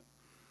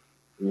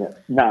 Yeah.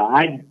 No,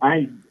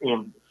 I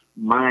am.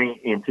 My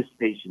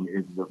anticipation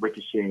is that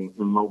Ricochet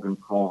and Logan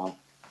Paul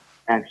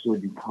actually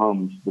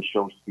becomes the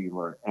show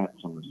stealer at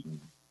SummerSlam.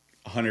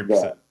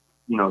 100%.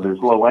 You know, there's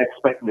low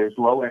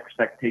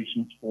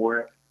expectations for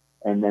it,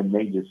 and then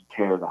they just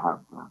tear the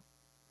house down.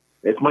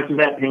 As much as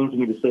that pains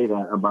me to say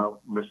that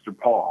about Mr.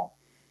 Paul,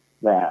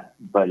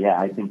 but yeah,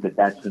 I think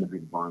that's going to be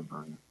the barn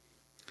burner.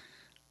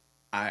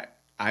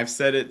 I've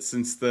said it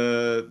since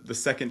the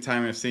second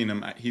time I've seen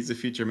him. He's a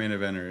future main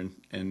eventer,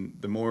 and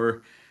the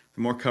more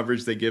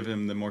coverage they give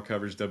him, the more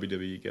coverage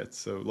WWE gets.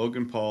 So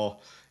Logan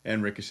Paul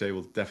and Ricochet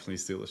will definitely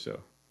steal the show.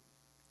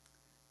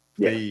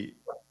 Yeah. The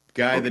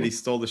guy that he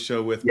stole the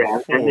show with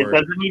before. And it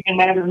doesn't even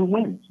matter who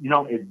wins. You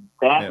know, it's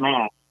that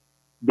match.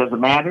 Does it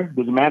matter?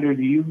 Does it matter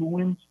to you who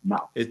wins?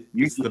 No.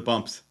 It's the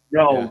bumps.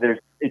 No,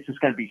 it's just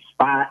going to be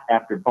spot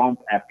after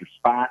bump after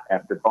spot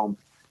after bump,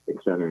 et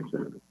cetera, et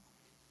cetera.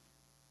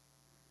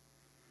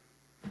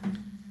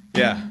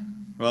 Yeah.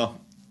 Well,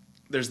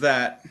 there's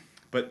that.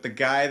 But the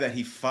guy that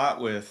he fought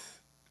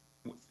with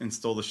and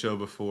stole the show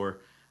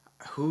before,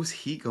 who's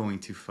he going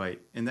to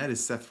fight? And that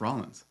is Seth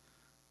Rollins.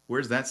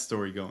 Where's that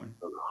story going?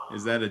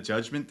 Is that a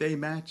Judgment Day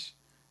match?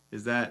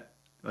 Is that,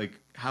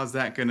 how's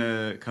that going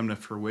to come to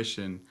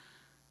fruition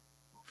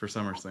for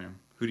SummerSlam?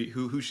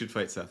 Who should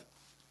fight Seth?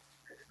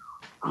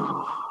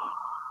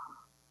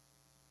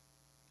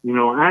 You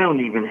know, I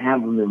don't even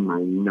have them in my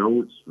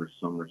notes for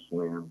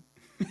SummerSlam.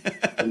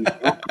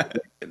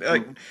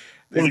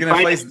 He's going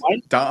to face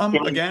Dom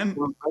again?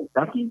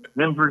 Becky?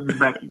 Then versus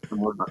Becky.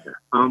 What about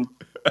that?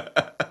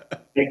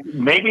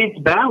 Maybe it's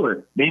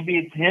Balor. Maybe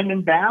it's him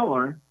and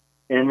Balor.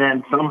 And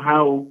then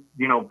somehow,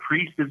 you know,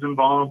 Priest is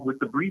involved with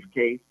the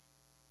briefcase.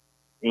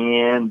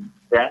 And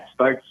that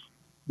starts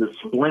the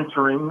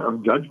splintering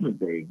of Judgment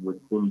Day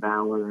with Finn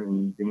Balor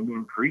and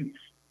Damian Priest.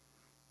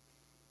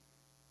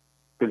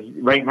 Because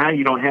right now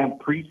you don't have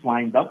Priest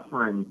lined up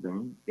for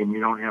anything, and you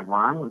don't have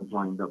Rollins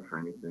lined up for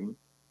anything.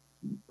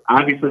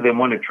 Obviously, they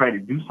want to try to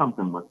do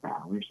something with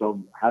Balor.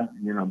 So,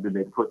 did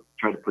they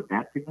try to put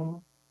that together?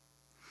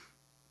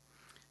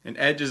 And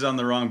Edge is on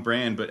the wrong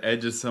brand, but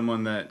Edge is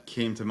someone that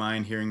came to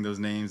mind hearing those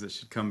names that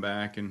should come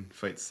back and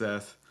fight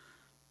Seth.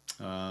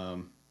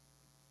 That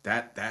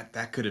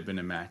could have been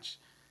a match.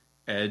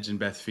 Edge and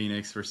Beth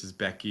Phoenix versus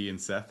Becky and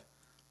Seth.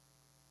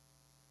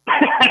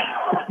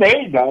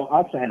 There you go.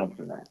 I'll sign up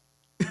for that.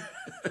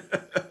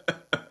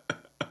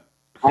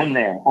 I'm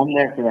there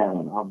for that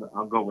one.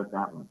 I'll go with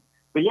that one.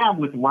 But yeah,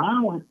 with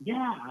Rollins,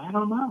 I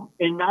don't know.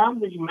 And now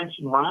that you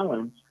mentioned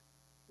Rollins,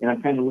 and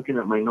I'm kind of looking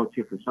at my notes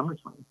here for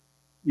SummerSlam,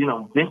 you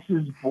know,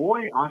 Vince's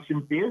boy,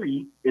 Austin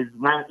Theory, is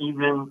not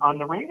even on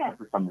the radar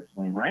for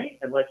SummerSlam, right?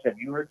 Unless, have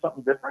you heard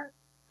something different?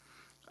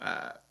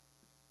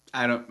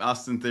 I don't.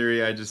 Austin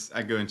Theory, I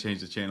go and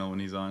change the channel when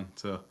he's on,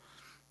 so it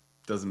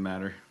doesn't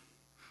matter.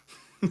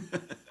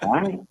 All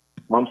right.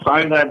 Well, I'm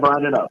sorry that I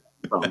brought it up.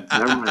 So,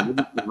 never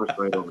mind. We'll just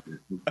right over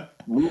here.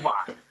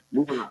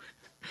 Moving on.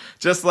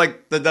 Just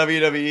like the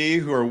WWE,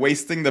 who are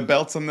wasting the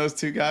belts on those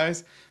two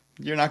guys,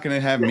 you're not going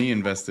to have me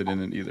invested in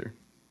it either.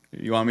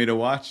 You want me to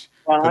watch?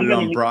 Put it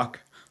on Brock.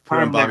 Put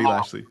it on Bobby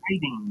Lashley.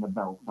 Hiding the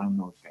belts on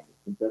those guys. I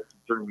think that's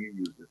the term you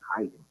use, is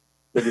hiding.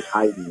 They're just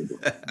hiding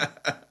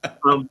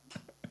it.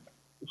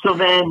 So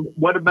then,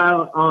 what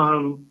about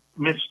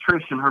Miss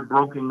Trish and her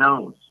broken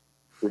nose?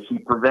 Does she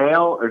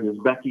prevail, or does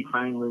Becky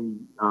finally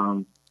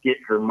get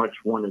her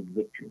much-wanted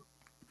victory?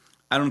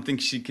 I don't think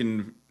she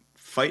can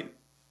fight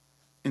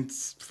in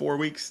 4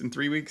 weeks, in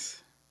 3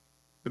 weeks,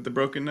 with the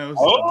broken nose.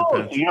 Oh,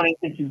 so you don't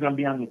think she's going to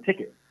be on the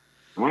ticket,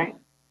 right?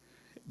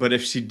 But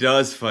if she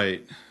does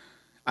fight,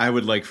 I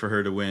would like for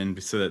her to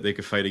win so that they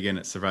could fight again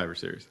at Survivor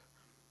Series.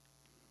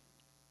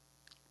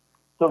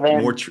 So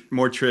then,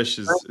 more Trish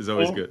is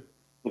always good.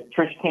 If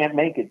Trish can't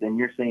make it, then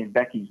you're saying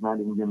Becky's not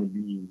even going to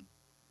be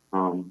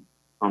on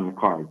the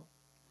card.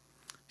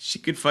 She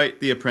could fight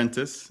The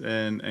Apprentice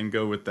and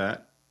go with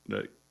that.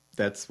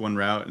 That's one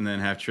route, and then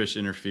have Trish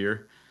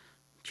interfere.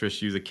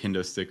 Trish use a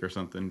kendo stick or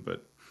something.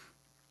 But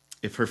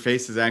if her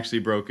face is actually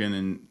broken,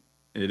 and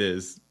it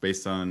is,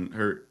 based on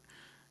her,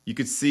 you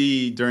could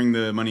see during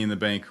the Money in the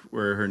Bank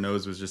where her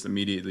nose was just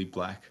immediately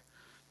black.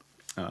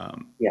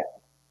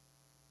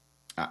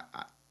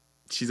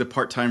 She's a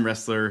part-time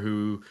wrestler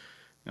who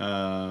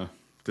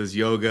does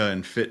yoga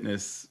and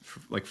fitness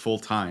like full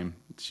time.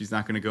 She's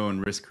not going to go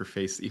and risk her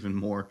face even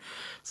more.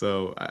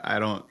 So I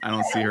don't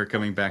see her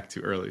coming back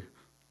too early.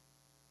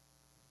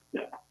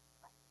 Yeah.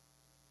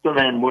 So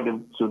then,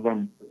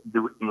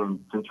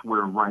 since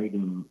we're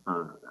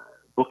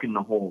booking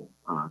the whole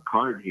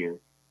card here,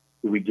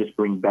 Do we just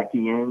bring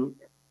Becky in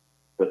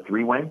the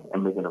 3-way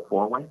and make it a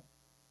 4-way?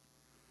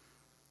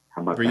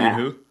 How about bring that?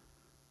 in who?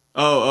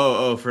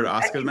 Oh, for the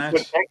Asuka match?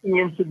 Put Becky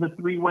into the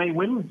 3-way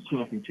women's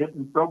championship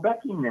and throw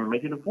Becky in there and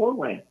make it a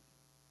 4-way.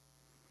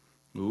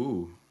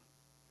 Ooh.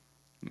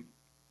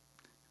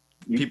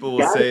 People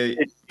will say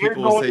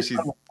she's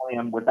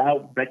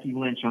without Becky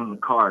Lynch on the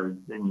card,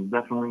 then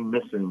you're definitely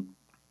missing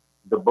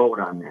the boat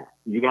on that.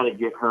 You got to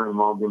get her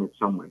involved in it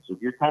some way. So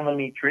if you're telling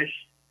me Trish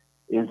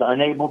is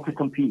unable to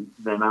compete,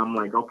 then I'm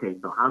like, okay,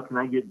 so how can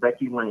I get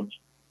Becky Lynch,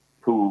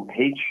 who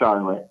hates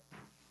Charlotte,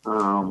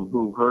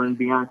 who her and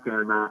Bianca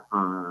are not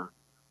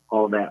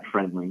all that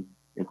friendly,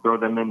 and throw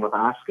them in with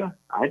Asuka?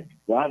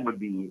 That would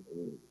be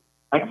an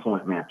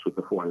excellent match with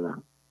the four of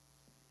them.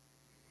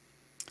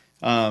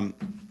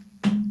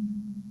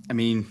 I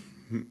mean,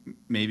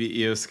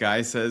 maybe Io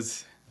Sky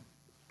says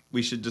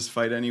we should just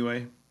fight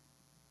anyway.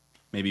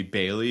 Maybe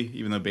Bayley,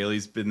 even though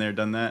Bayley's been there,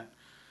 done that.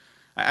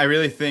 I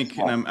really think,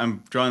 and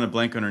I'm drawing a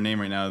blank on her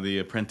name right now, the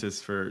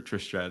apprentice for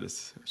Trish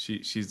Stratus.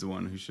 She's the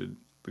one who should,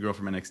 the girl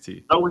from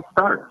NXT. Oh, it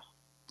starts.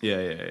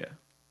 Yeah.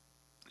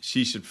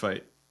 She should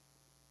fight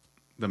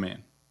the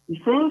man.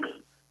 You think?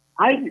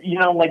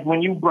 Like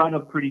when you brought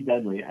up Pretty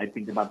Deadly, I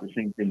think about the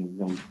same thing with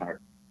Zoe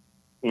Stark,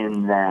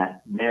 in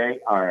that they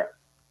are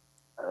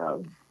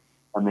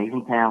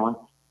amazing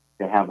talents.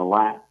 They have a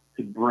lot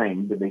to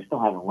bring, but they still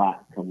have a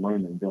lot to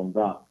learn and build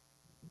up.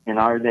 And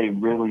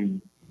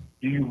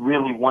do you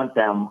really want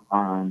them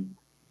on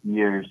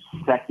your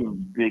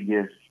second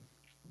biggest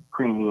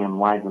premium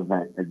live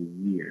event of the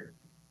year?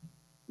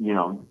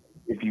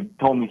 If you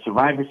told me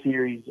Survivor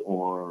Series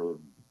or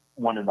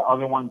one of the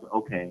other ones,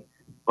 okay.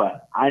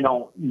 But I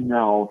don't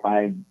know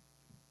if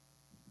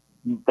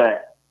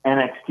the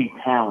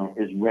NXT talent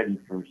is ready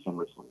for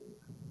SummerSlam.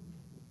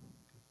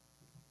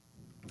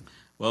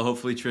 Well,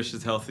 hopefully Trish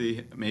is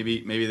healthy.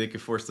 Maybe they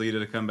could force Lita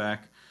to come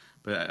back,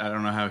 but I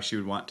don't know how she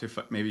would want to.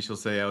 Maybe she'll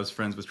say I was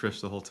friends with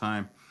Trish the whole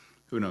time.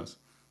 Who knows?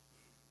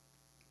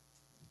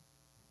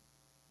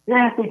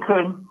 Yeah, they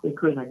could.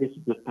 I guess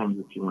it depends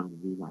if she wanted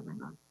to do that or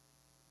not.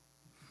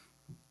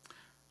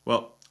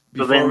 Well,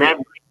 so then we're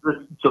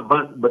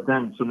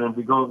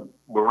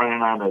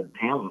running out of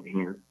talent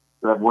here.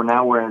 We're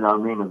at our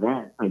main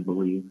event, I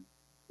believe,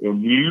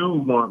 and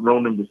you want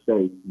Roman to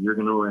say you're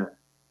going to let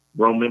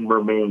Roman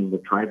remain the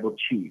tribal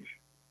chief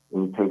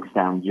when he takes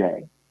down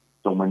Jay.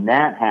 So when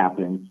that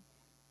happens,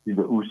 do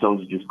the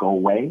Usos just go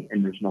away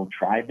and there's no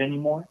tribe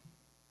anymore?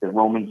 That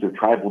Roman's the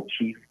tribal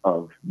chief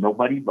of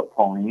nobody but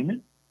Paul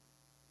Heyman?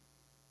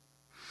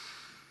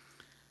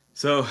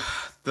 So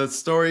the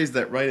stories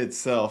that write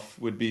itself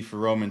would be for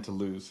Roman to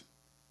lose.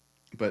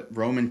 But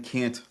Roman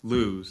can't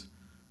lose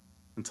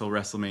until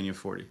WrestleMania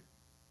 40.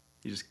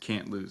 He just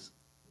can't lose.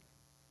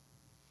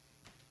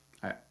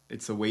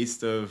 It's a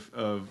waste of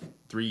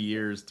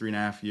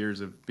 3.5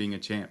 years of being a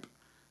champ.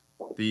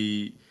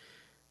 The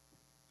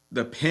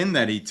pin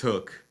that he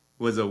took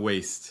was a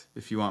waste,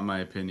 if you want my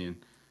opinion.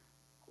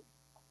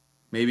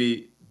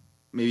 Maybe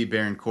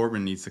Baron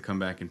Corbin needs to come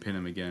back and pin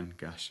him again.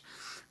 Gosh.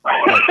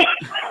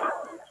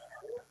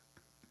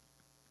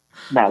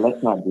 No,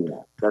 let's not do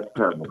that. That's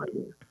terrible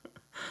idea.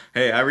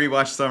 Hey, I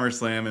rewatched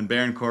SummerSlam and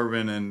Baron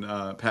Corbin and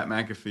Pat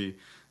McAfee.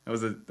 That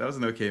was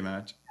an okay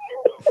match.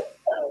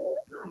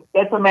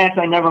 That's a match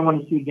I never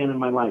want to see again in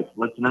my life.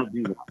 Let's not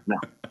do that. No.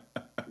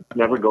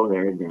 Never go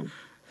there again.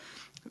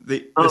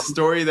 The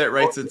story that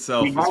writes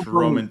itself is for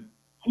Roman.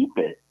 Keep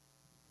it.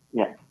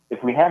 Yeah.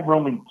 If we have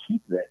Roman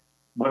keep it,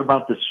 what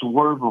about the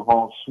swerve of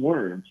all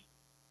swerves?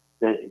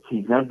 That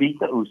he's going to beat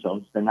the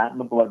Usos. They're not in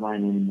the bloodline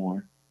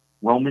anymore.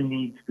 Roman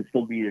needs to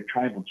still be a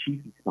tribal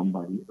chief of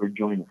somebody or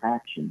join a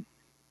faction.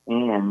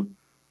 And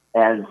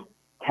as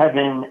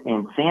Kevin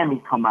and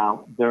Sammy come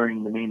out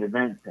during the main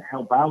event to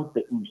help out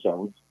the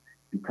Usos,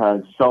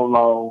 because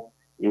Solo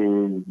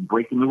is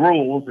breaking the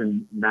rules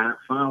and not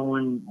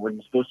following what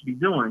he's supposed to be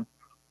doing.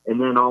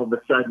 And then all of a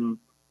sudden,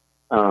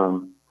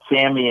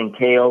 Sammy and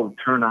KO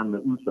turn on the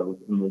Usos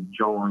and they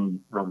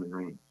join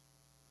Roman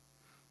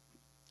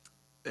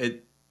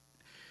Reigns.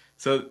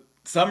 So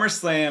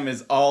SummerSlam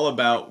is all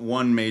about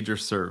one major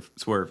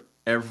swerve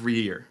every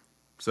year.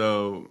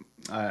 So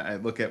I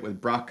look at with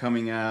Brock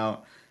coming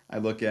out, I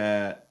look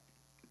at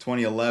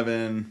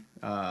 2011,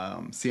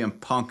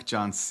 CM Punk,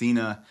 John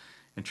Cena,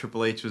 and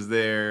Triple H was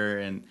there,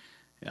 and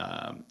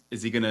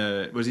what's he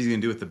gonna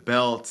do with the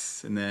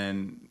belts? And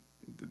then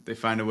they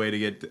find a way to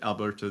get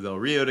Alberto Del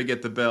Rio to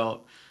get the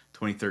belt.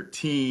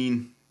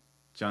 2013,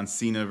 John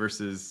Cena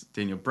versus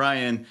Daniel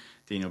Bryan.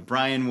 Daniel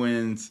Bryan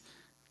wins.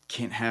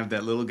 Can't have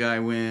that little guy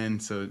win,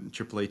 so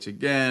Triple H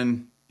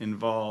again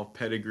involved.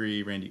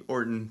 Pedigree. Randy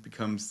Orton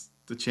becomes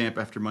the champ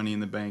after Money in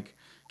the Bank,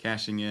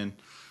 cashing in.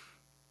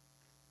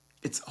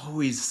 It's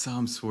always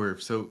some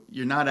swerve, so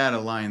you're not out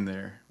of line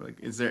there.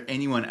 Like, is there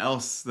anyone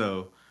else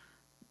though?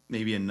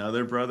 Maybe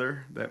another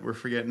brother that we're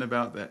forgetting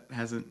about that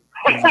hasn't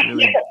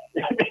really.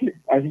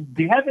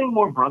 Do you have any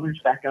more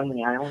brothers back on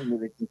the island where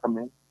they can come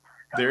in?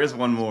 There is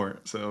one more.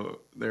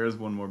 So there is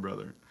one more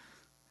brother.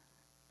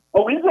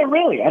 Oh, is there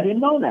really? I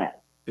didn't know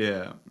that.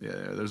 Yeah.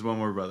 There's one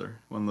more brother,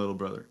 one little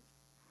brother.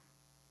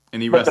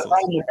 And he But the wrestles.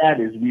 problem with that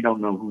is we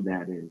don't know who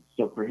that is.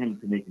 So for him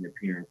to make an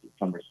appearance at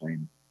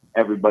SummerSlam,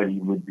 everybody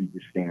would be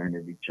just staring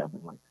at each other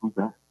like, who's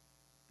that?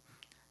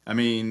 I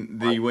mean,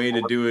 the way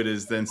to do it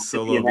is then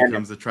Solo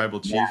becomes the tribal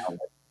chief. Now,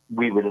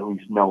 we would at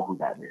least know who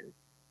that is.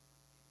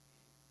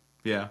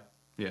 Yeah,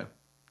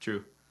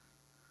 true.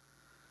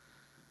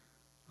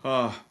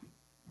 Oh,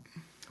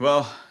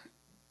 well,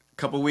 a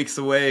couple weeks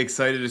away.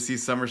 Excited to see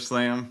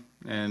SummerSlam,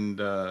 and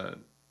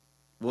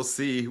we'll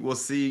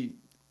see.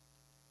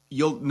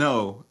 You'll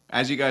know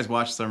as you guys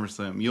watch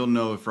SummerSlam. You'll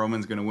know if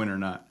Roman's going to win or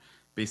not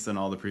based on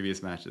all the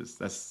previous matches.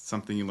 That's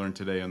something you learned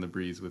today on the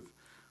Breeze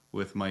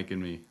with Mike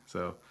and me.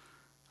 So,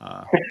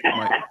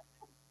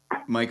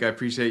 Mike, I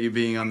appreciate you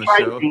being on the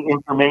show. To be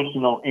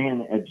informational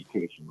and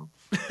educational.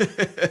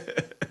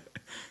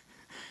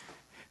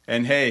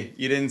 And hey,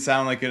 you didn't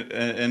sound like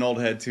an old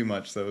head too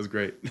much, so it was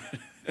great.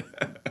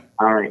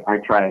 All right, I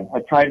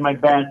tried my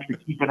best to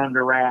keep it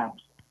under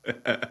wraps.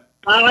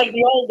 I like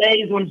the old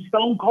days when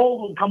Stone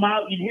Cold would come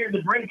out, you'd hear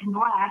the breaking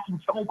glass, and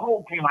Stone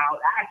Cold came out.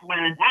 That's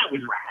when that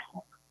was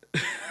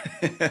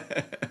wrestling.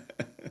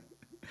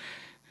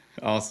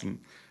 Awesome.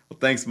 Well,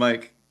 thanks,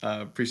 Mike.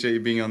 Appreciate you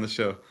being on the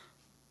show.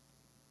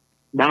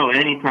 No,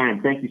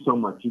 anytime. Thank you so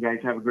much. You guys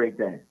have a great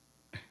day.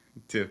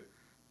 You too.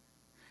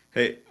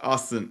 Hey,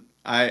 Austin,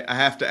 I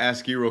have to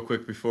ask you real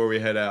quick before we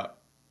head out.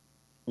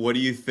 What do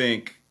you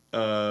think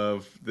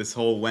of this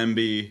whole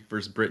Wemby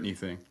versus Britney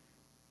thing?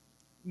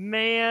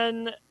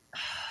 Man,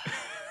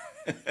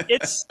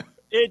 it's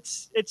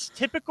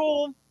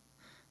typical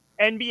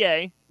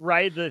NBA,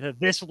 right?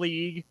 This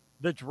league,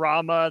 the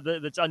drama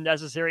that's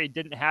unnecessary, it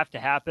didn't have to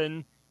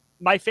happen.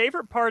 My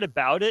favorite part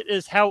about it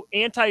is how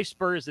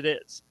anti-Spurs it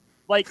is.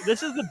 Like,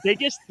 this is the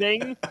biggest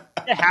thing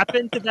to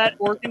happen to that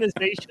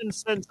organization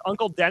since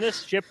Uncle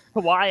Dennis shipped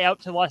Kawhi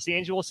out to Los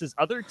Angeles'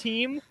 other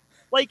team.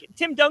 Like,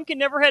 Tim Duncan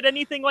never had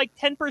anything like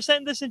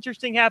 10% this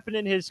interesting happen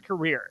in his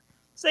career.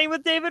 Same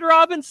with David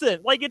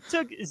Robinson. Like, it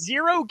took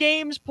 0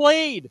 games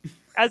played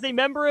as a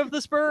member of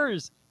the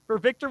Spurs for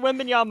Victor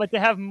Wembanyama to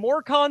have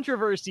more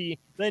controversy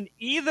than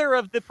either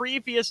of the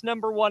previous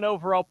number 1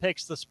 overall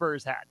picks the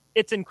Spurs had.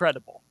 It's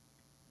incredible.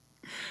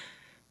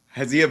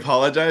 Has he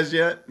apologized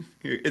yet?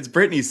 It's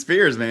Britney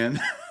Spears,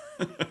 man.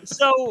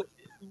 So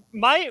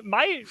my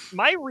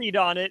read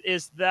on it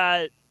is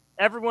that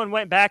everyone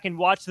went back and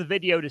watched the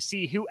video to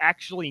see who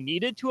actually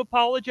needed to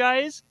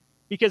apologize,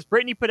 because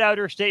Britney put out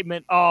her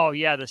statement, oh,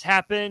 yeah, this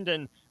happened,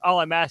 and all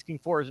I'm asking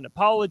for is an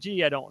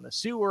apology. I don't want to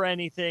sue or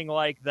anything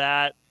like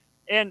that.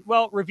 And,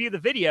 well, review the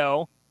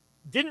video,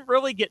 didn't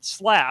really get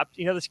slapped.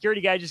 You know, the security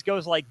guy just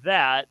goes like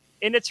that,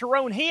 and it's her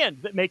own hand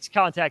that makes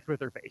contact with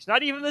her face,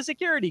 not even the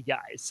security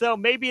guy. So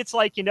maybe it's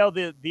like, you know,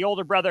 the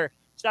older brother,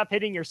 stop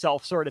hitting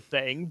yourself sort of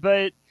thing.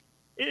 But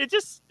it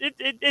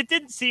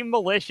didn't seem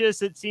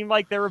malicious. It seemed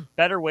like there were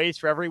better ways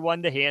for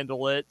everyone to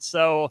handle it.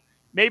 So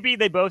maybe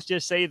they both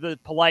just say the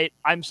polite,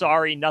 I'm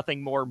sorry,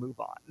 nothing more, move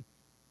on.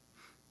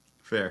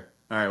 Fair.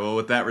 All right, well,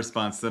 with that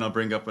response, then I'll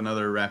bring up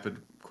another rapid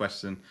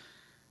question.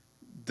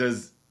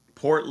 Does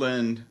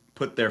Portland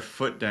put their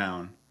foot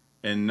down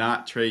and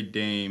not trade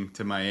Dame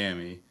to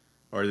Miami?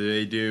 Or do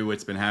they do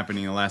what's been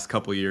happening in the last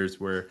couple of years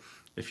where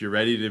if you're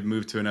ready to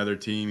move to another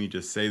team, you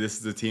just say, this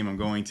is the team I'm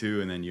going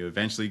to, and then you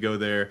eventually go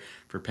there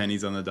for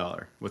pennies on the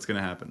dollar? What's going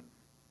to happen?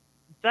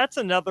 That's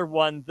another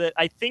one that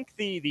I think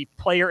the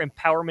player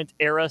empowerment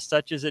era,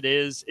 such as it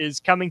is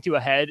coming to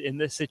a head in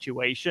this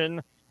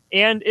situation.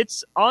 And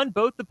it's on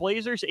both the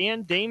Blazers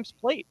and Dame's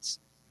plates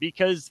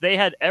because they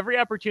had every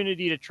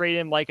opportunity to trade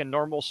him like a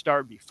normal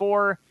star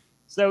before.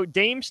 So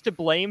Dame's to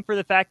blame for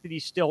the fact that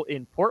he's still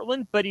in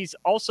Portland, but he's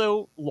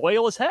also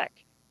loyal as heck.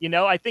 You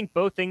know, I think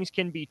both things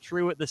can be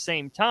true at the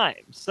same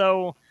time.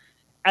 So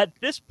at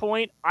this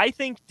point, I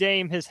think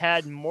Dame has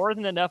had more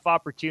than enough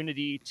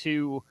opportunity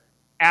to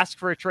ask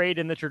for a trade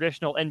in the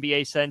traditional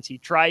NBA sense. He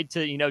tried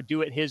to, you know,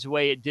 do it his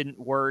way. It didn't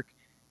work.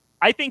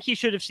 I think he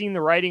should have seen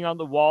the writing on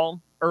the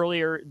wall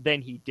earlier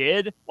than he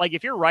did. Like,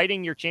 if you're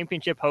writing your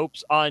championship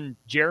hopes on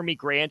Jeremy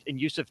Grant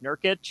and Yusuf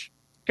Nurkic,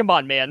 come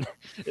on, man,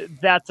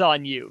 that's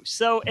on you.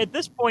 So at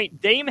this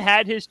point, Dame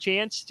had his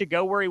chance to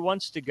go where he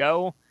wants to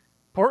go.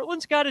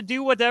 Portland's got to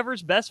do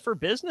whatever's best for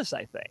business,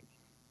 I think.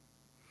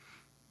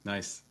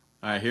 Nice.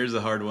 All right, here's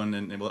a hard one,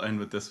 and we'll end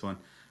with this one.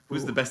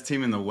 Who's the best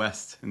team in the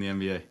West in the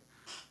NBA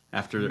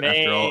after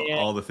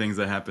all the things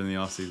that happened in the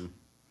offseason?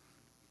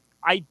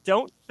 I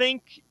don't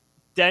think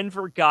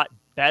Denver got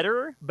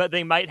better, but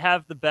they might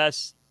have the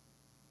best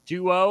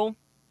duo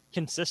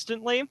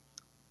consistently.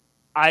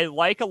 I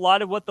like a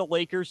lot of what the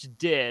Lakers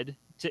did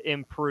to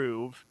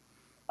improve.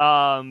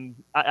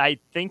 I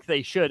think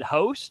they should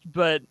host,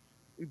 but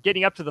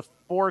getting up to the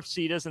 4th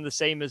seed isn't the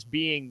same as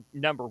being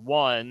number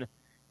 1.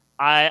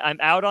 I'm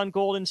out on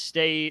Golden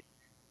State.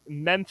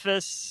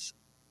 Memphis,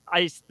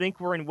 I think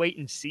we're in wait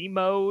and see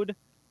mode.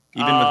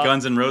 Even with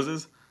Guns N'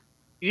 Roses?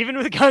 Even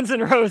with Guns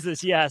N'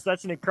 Roses, yes.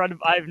 That's an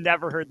incredible... I've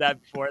never heard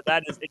that before.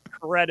 That is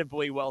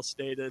incredibly well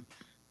stated.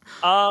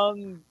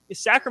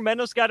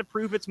 Sacramento's got to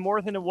prove it's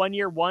more than a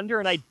one-year wonder,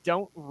 and I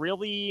don't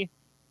really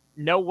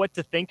know what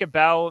to think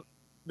about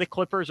the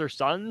Clippers or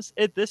Suns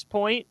at this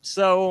point.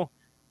 So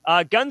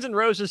Guns N'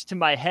 Roses to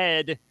my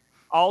head,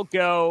 I'll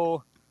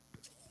go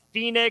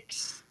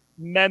Phoenix,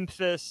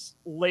 Memphis,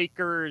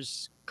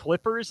 Lakers,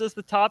 Clippers as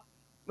the top.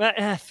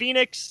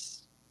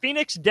 Phoenix,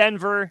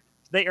 Denver,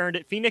 they earned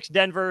it. Phoenix,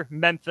 Denver,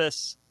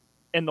 Memphis,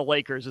 and the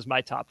Lakers is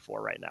my top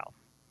 4 right now.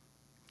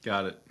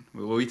 Got it.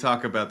 Well, we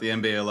talk about the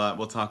NBA a lot.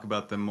 We'll talk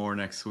about them more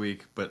next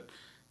week, but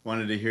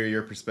wanted to hear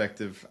your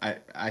perspective.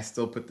 I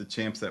still put the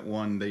champs at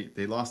 1.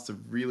 They lost a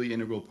really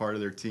integral part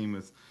of their team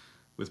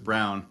with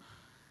Brown,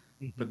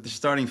 but the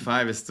starting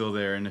 5 is still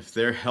there, and if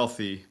they're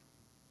healthy,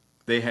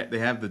 they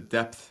have the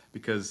depth,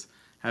 because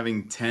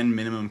having 10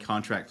 minimum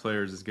contract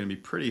players is going to be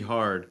pretty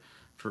hard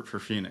for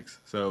Phoenix.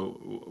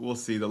 So we'll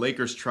see. The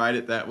Lakers tried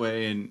it that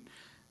way, and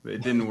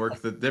it didn't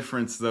work. The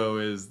difference, though,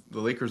 is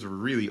the Lakers were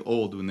really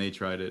old when they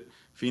tried it.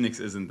 Phoenix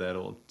isn't that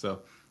old.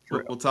 So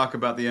we'll talk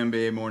about the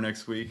NBA more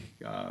next week.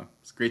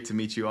 It's great to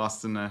meet you,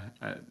 Austin. I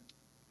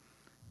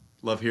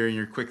love hearing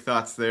your quick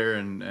thoughts there.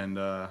 And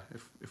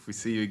if we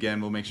see you again,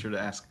 we'll make sure to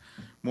ask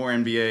more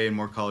NBA and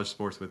more college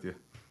sports with you.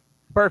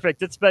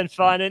 Perfect. It's been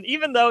fun. And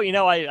even though,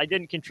 I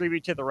didn't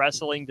contribute to the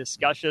wrestling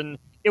discussion,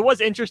 it was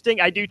interesting.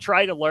 I do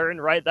try to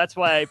learn, right? That's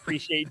why I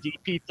appreciate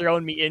DP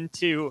throwing me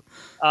into,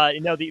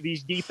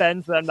 these deep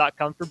ends that I'm not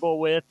comfortable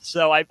with.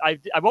 So I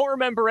won't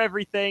remember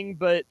everything,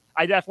 but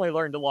I definitely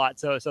learned a lot.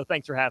 So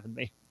thanks for having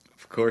me.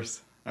 Of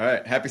course. All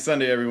right. Happy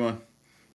Sunday, everyone.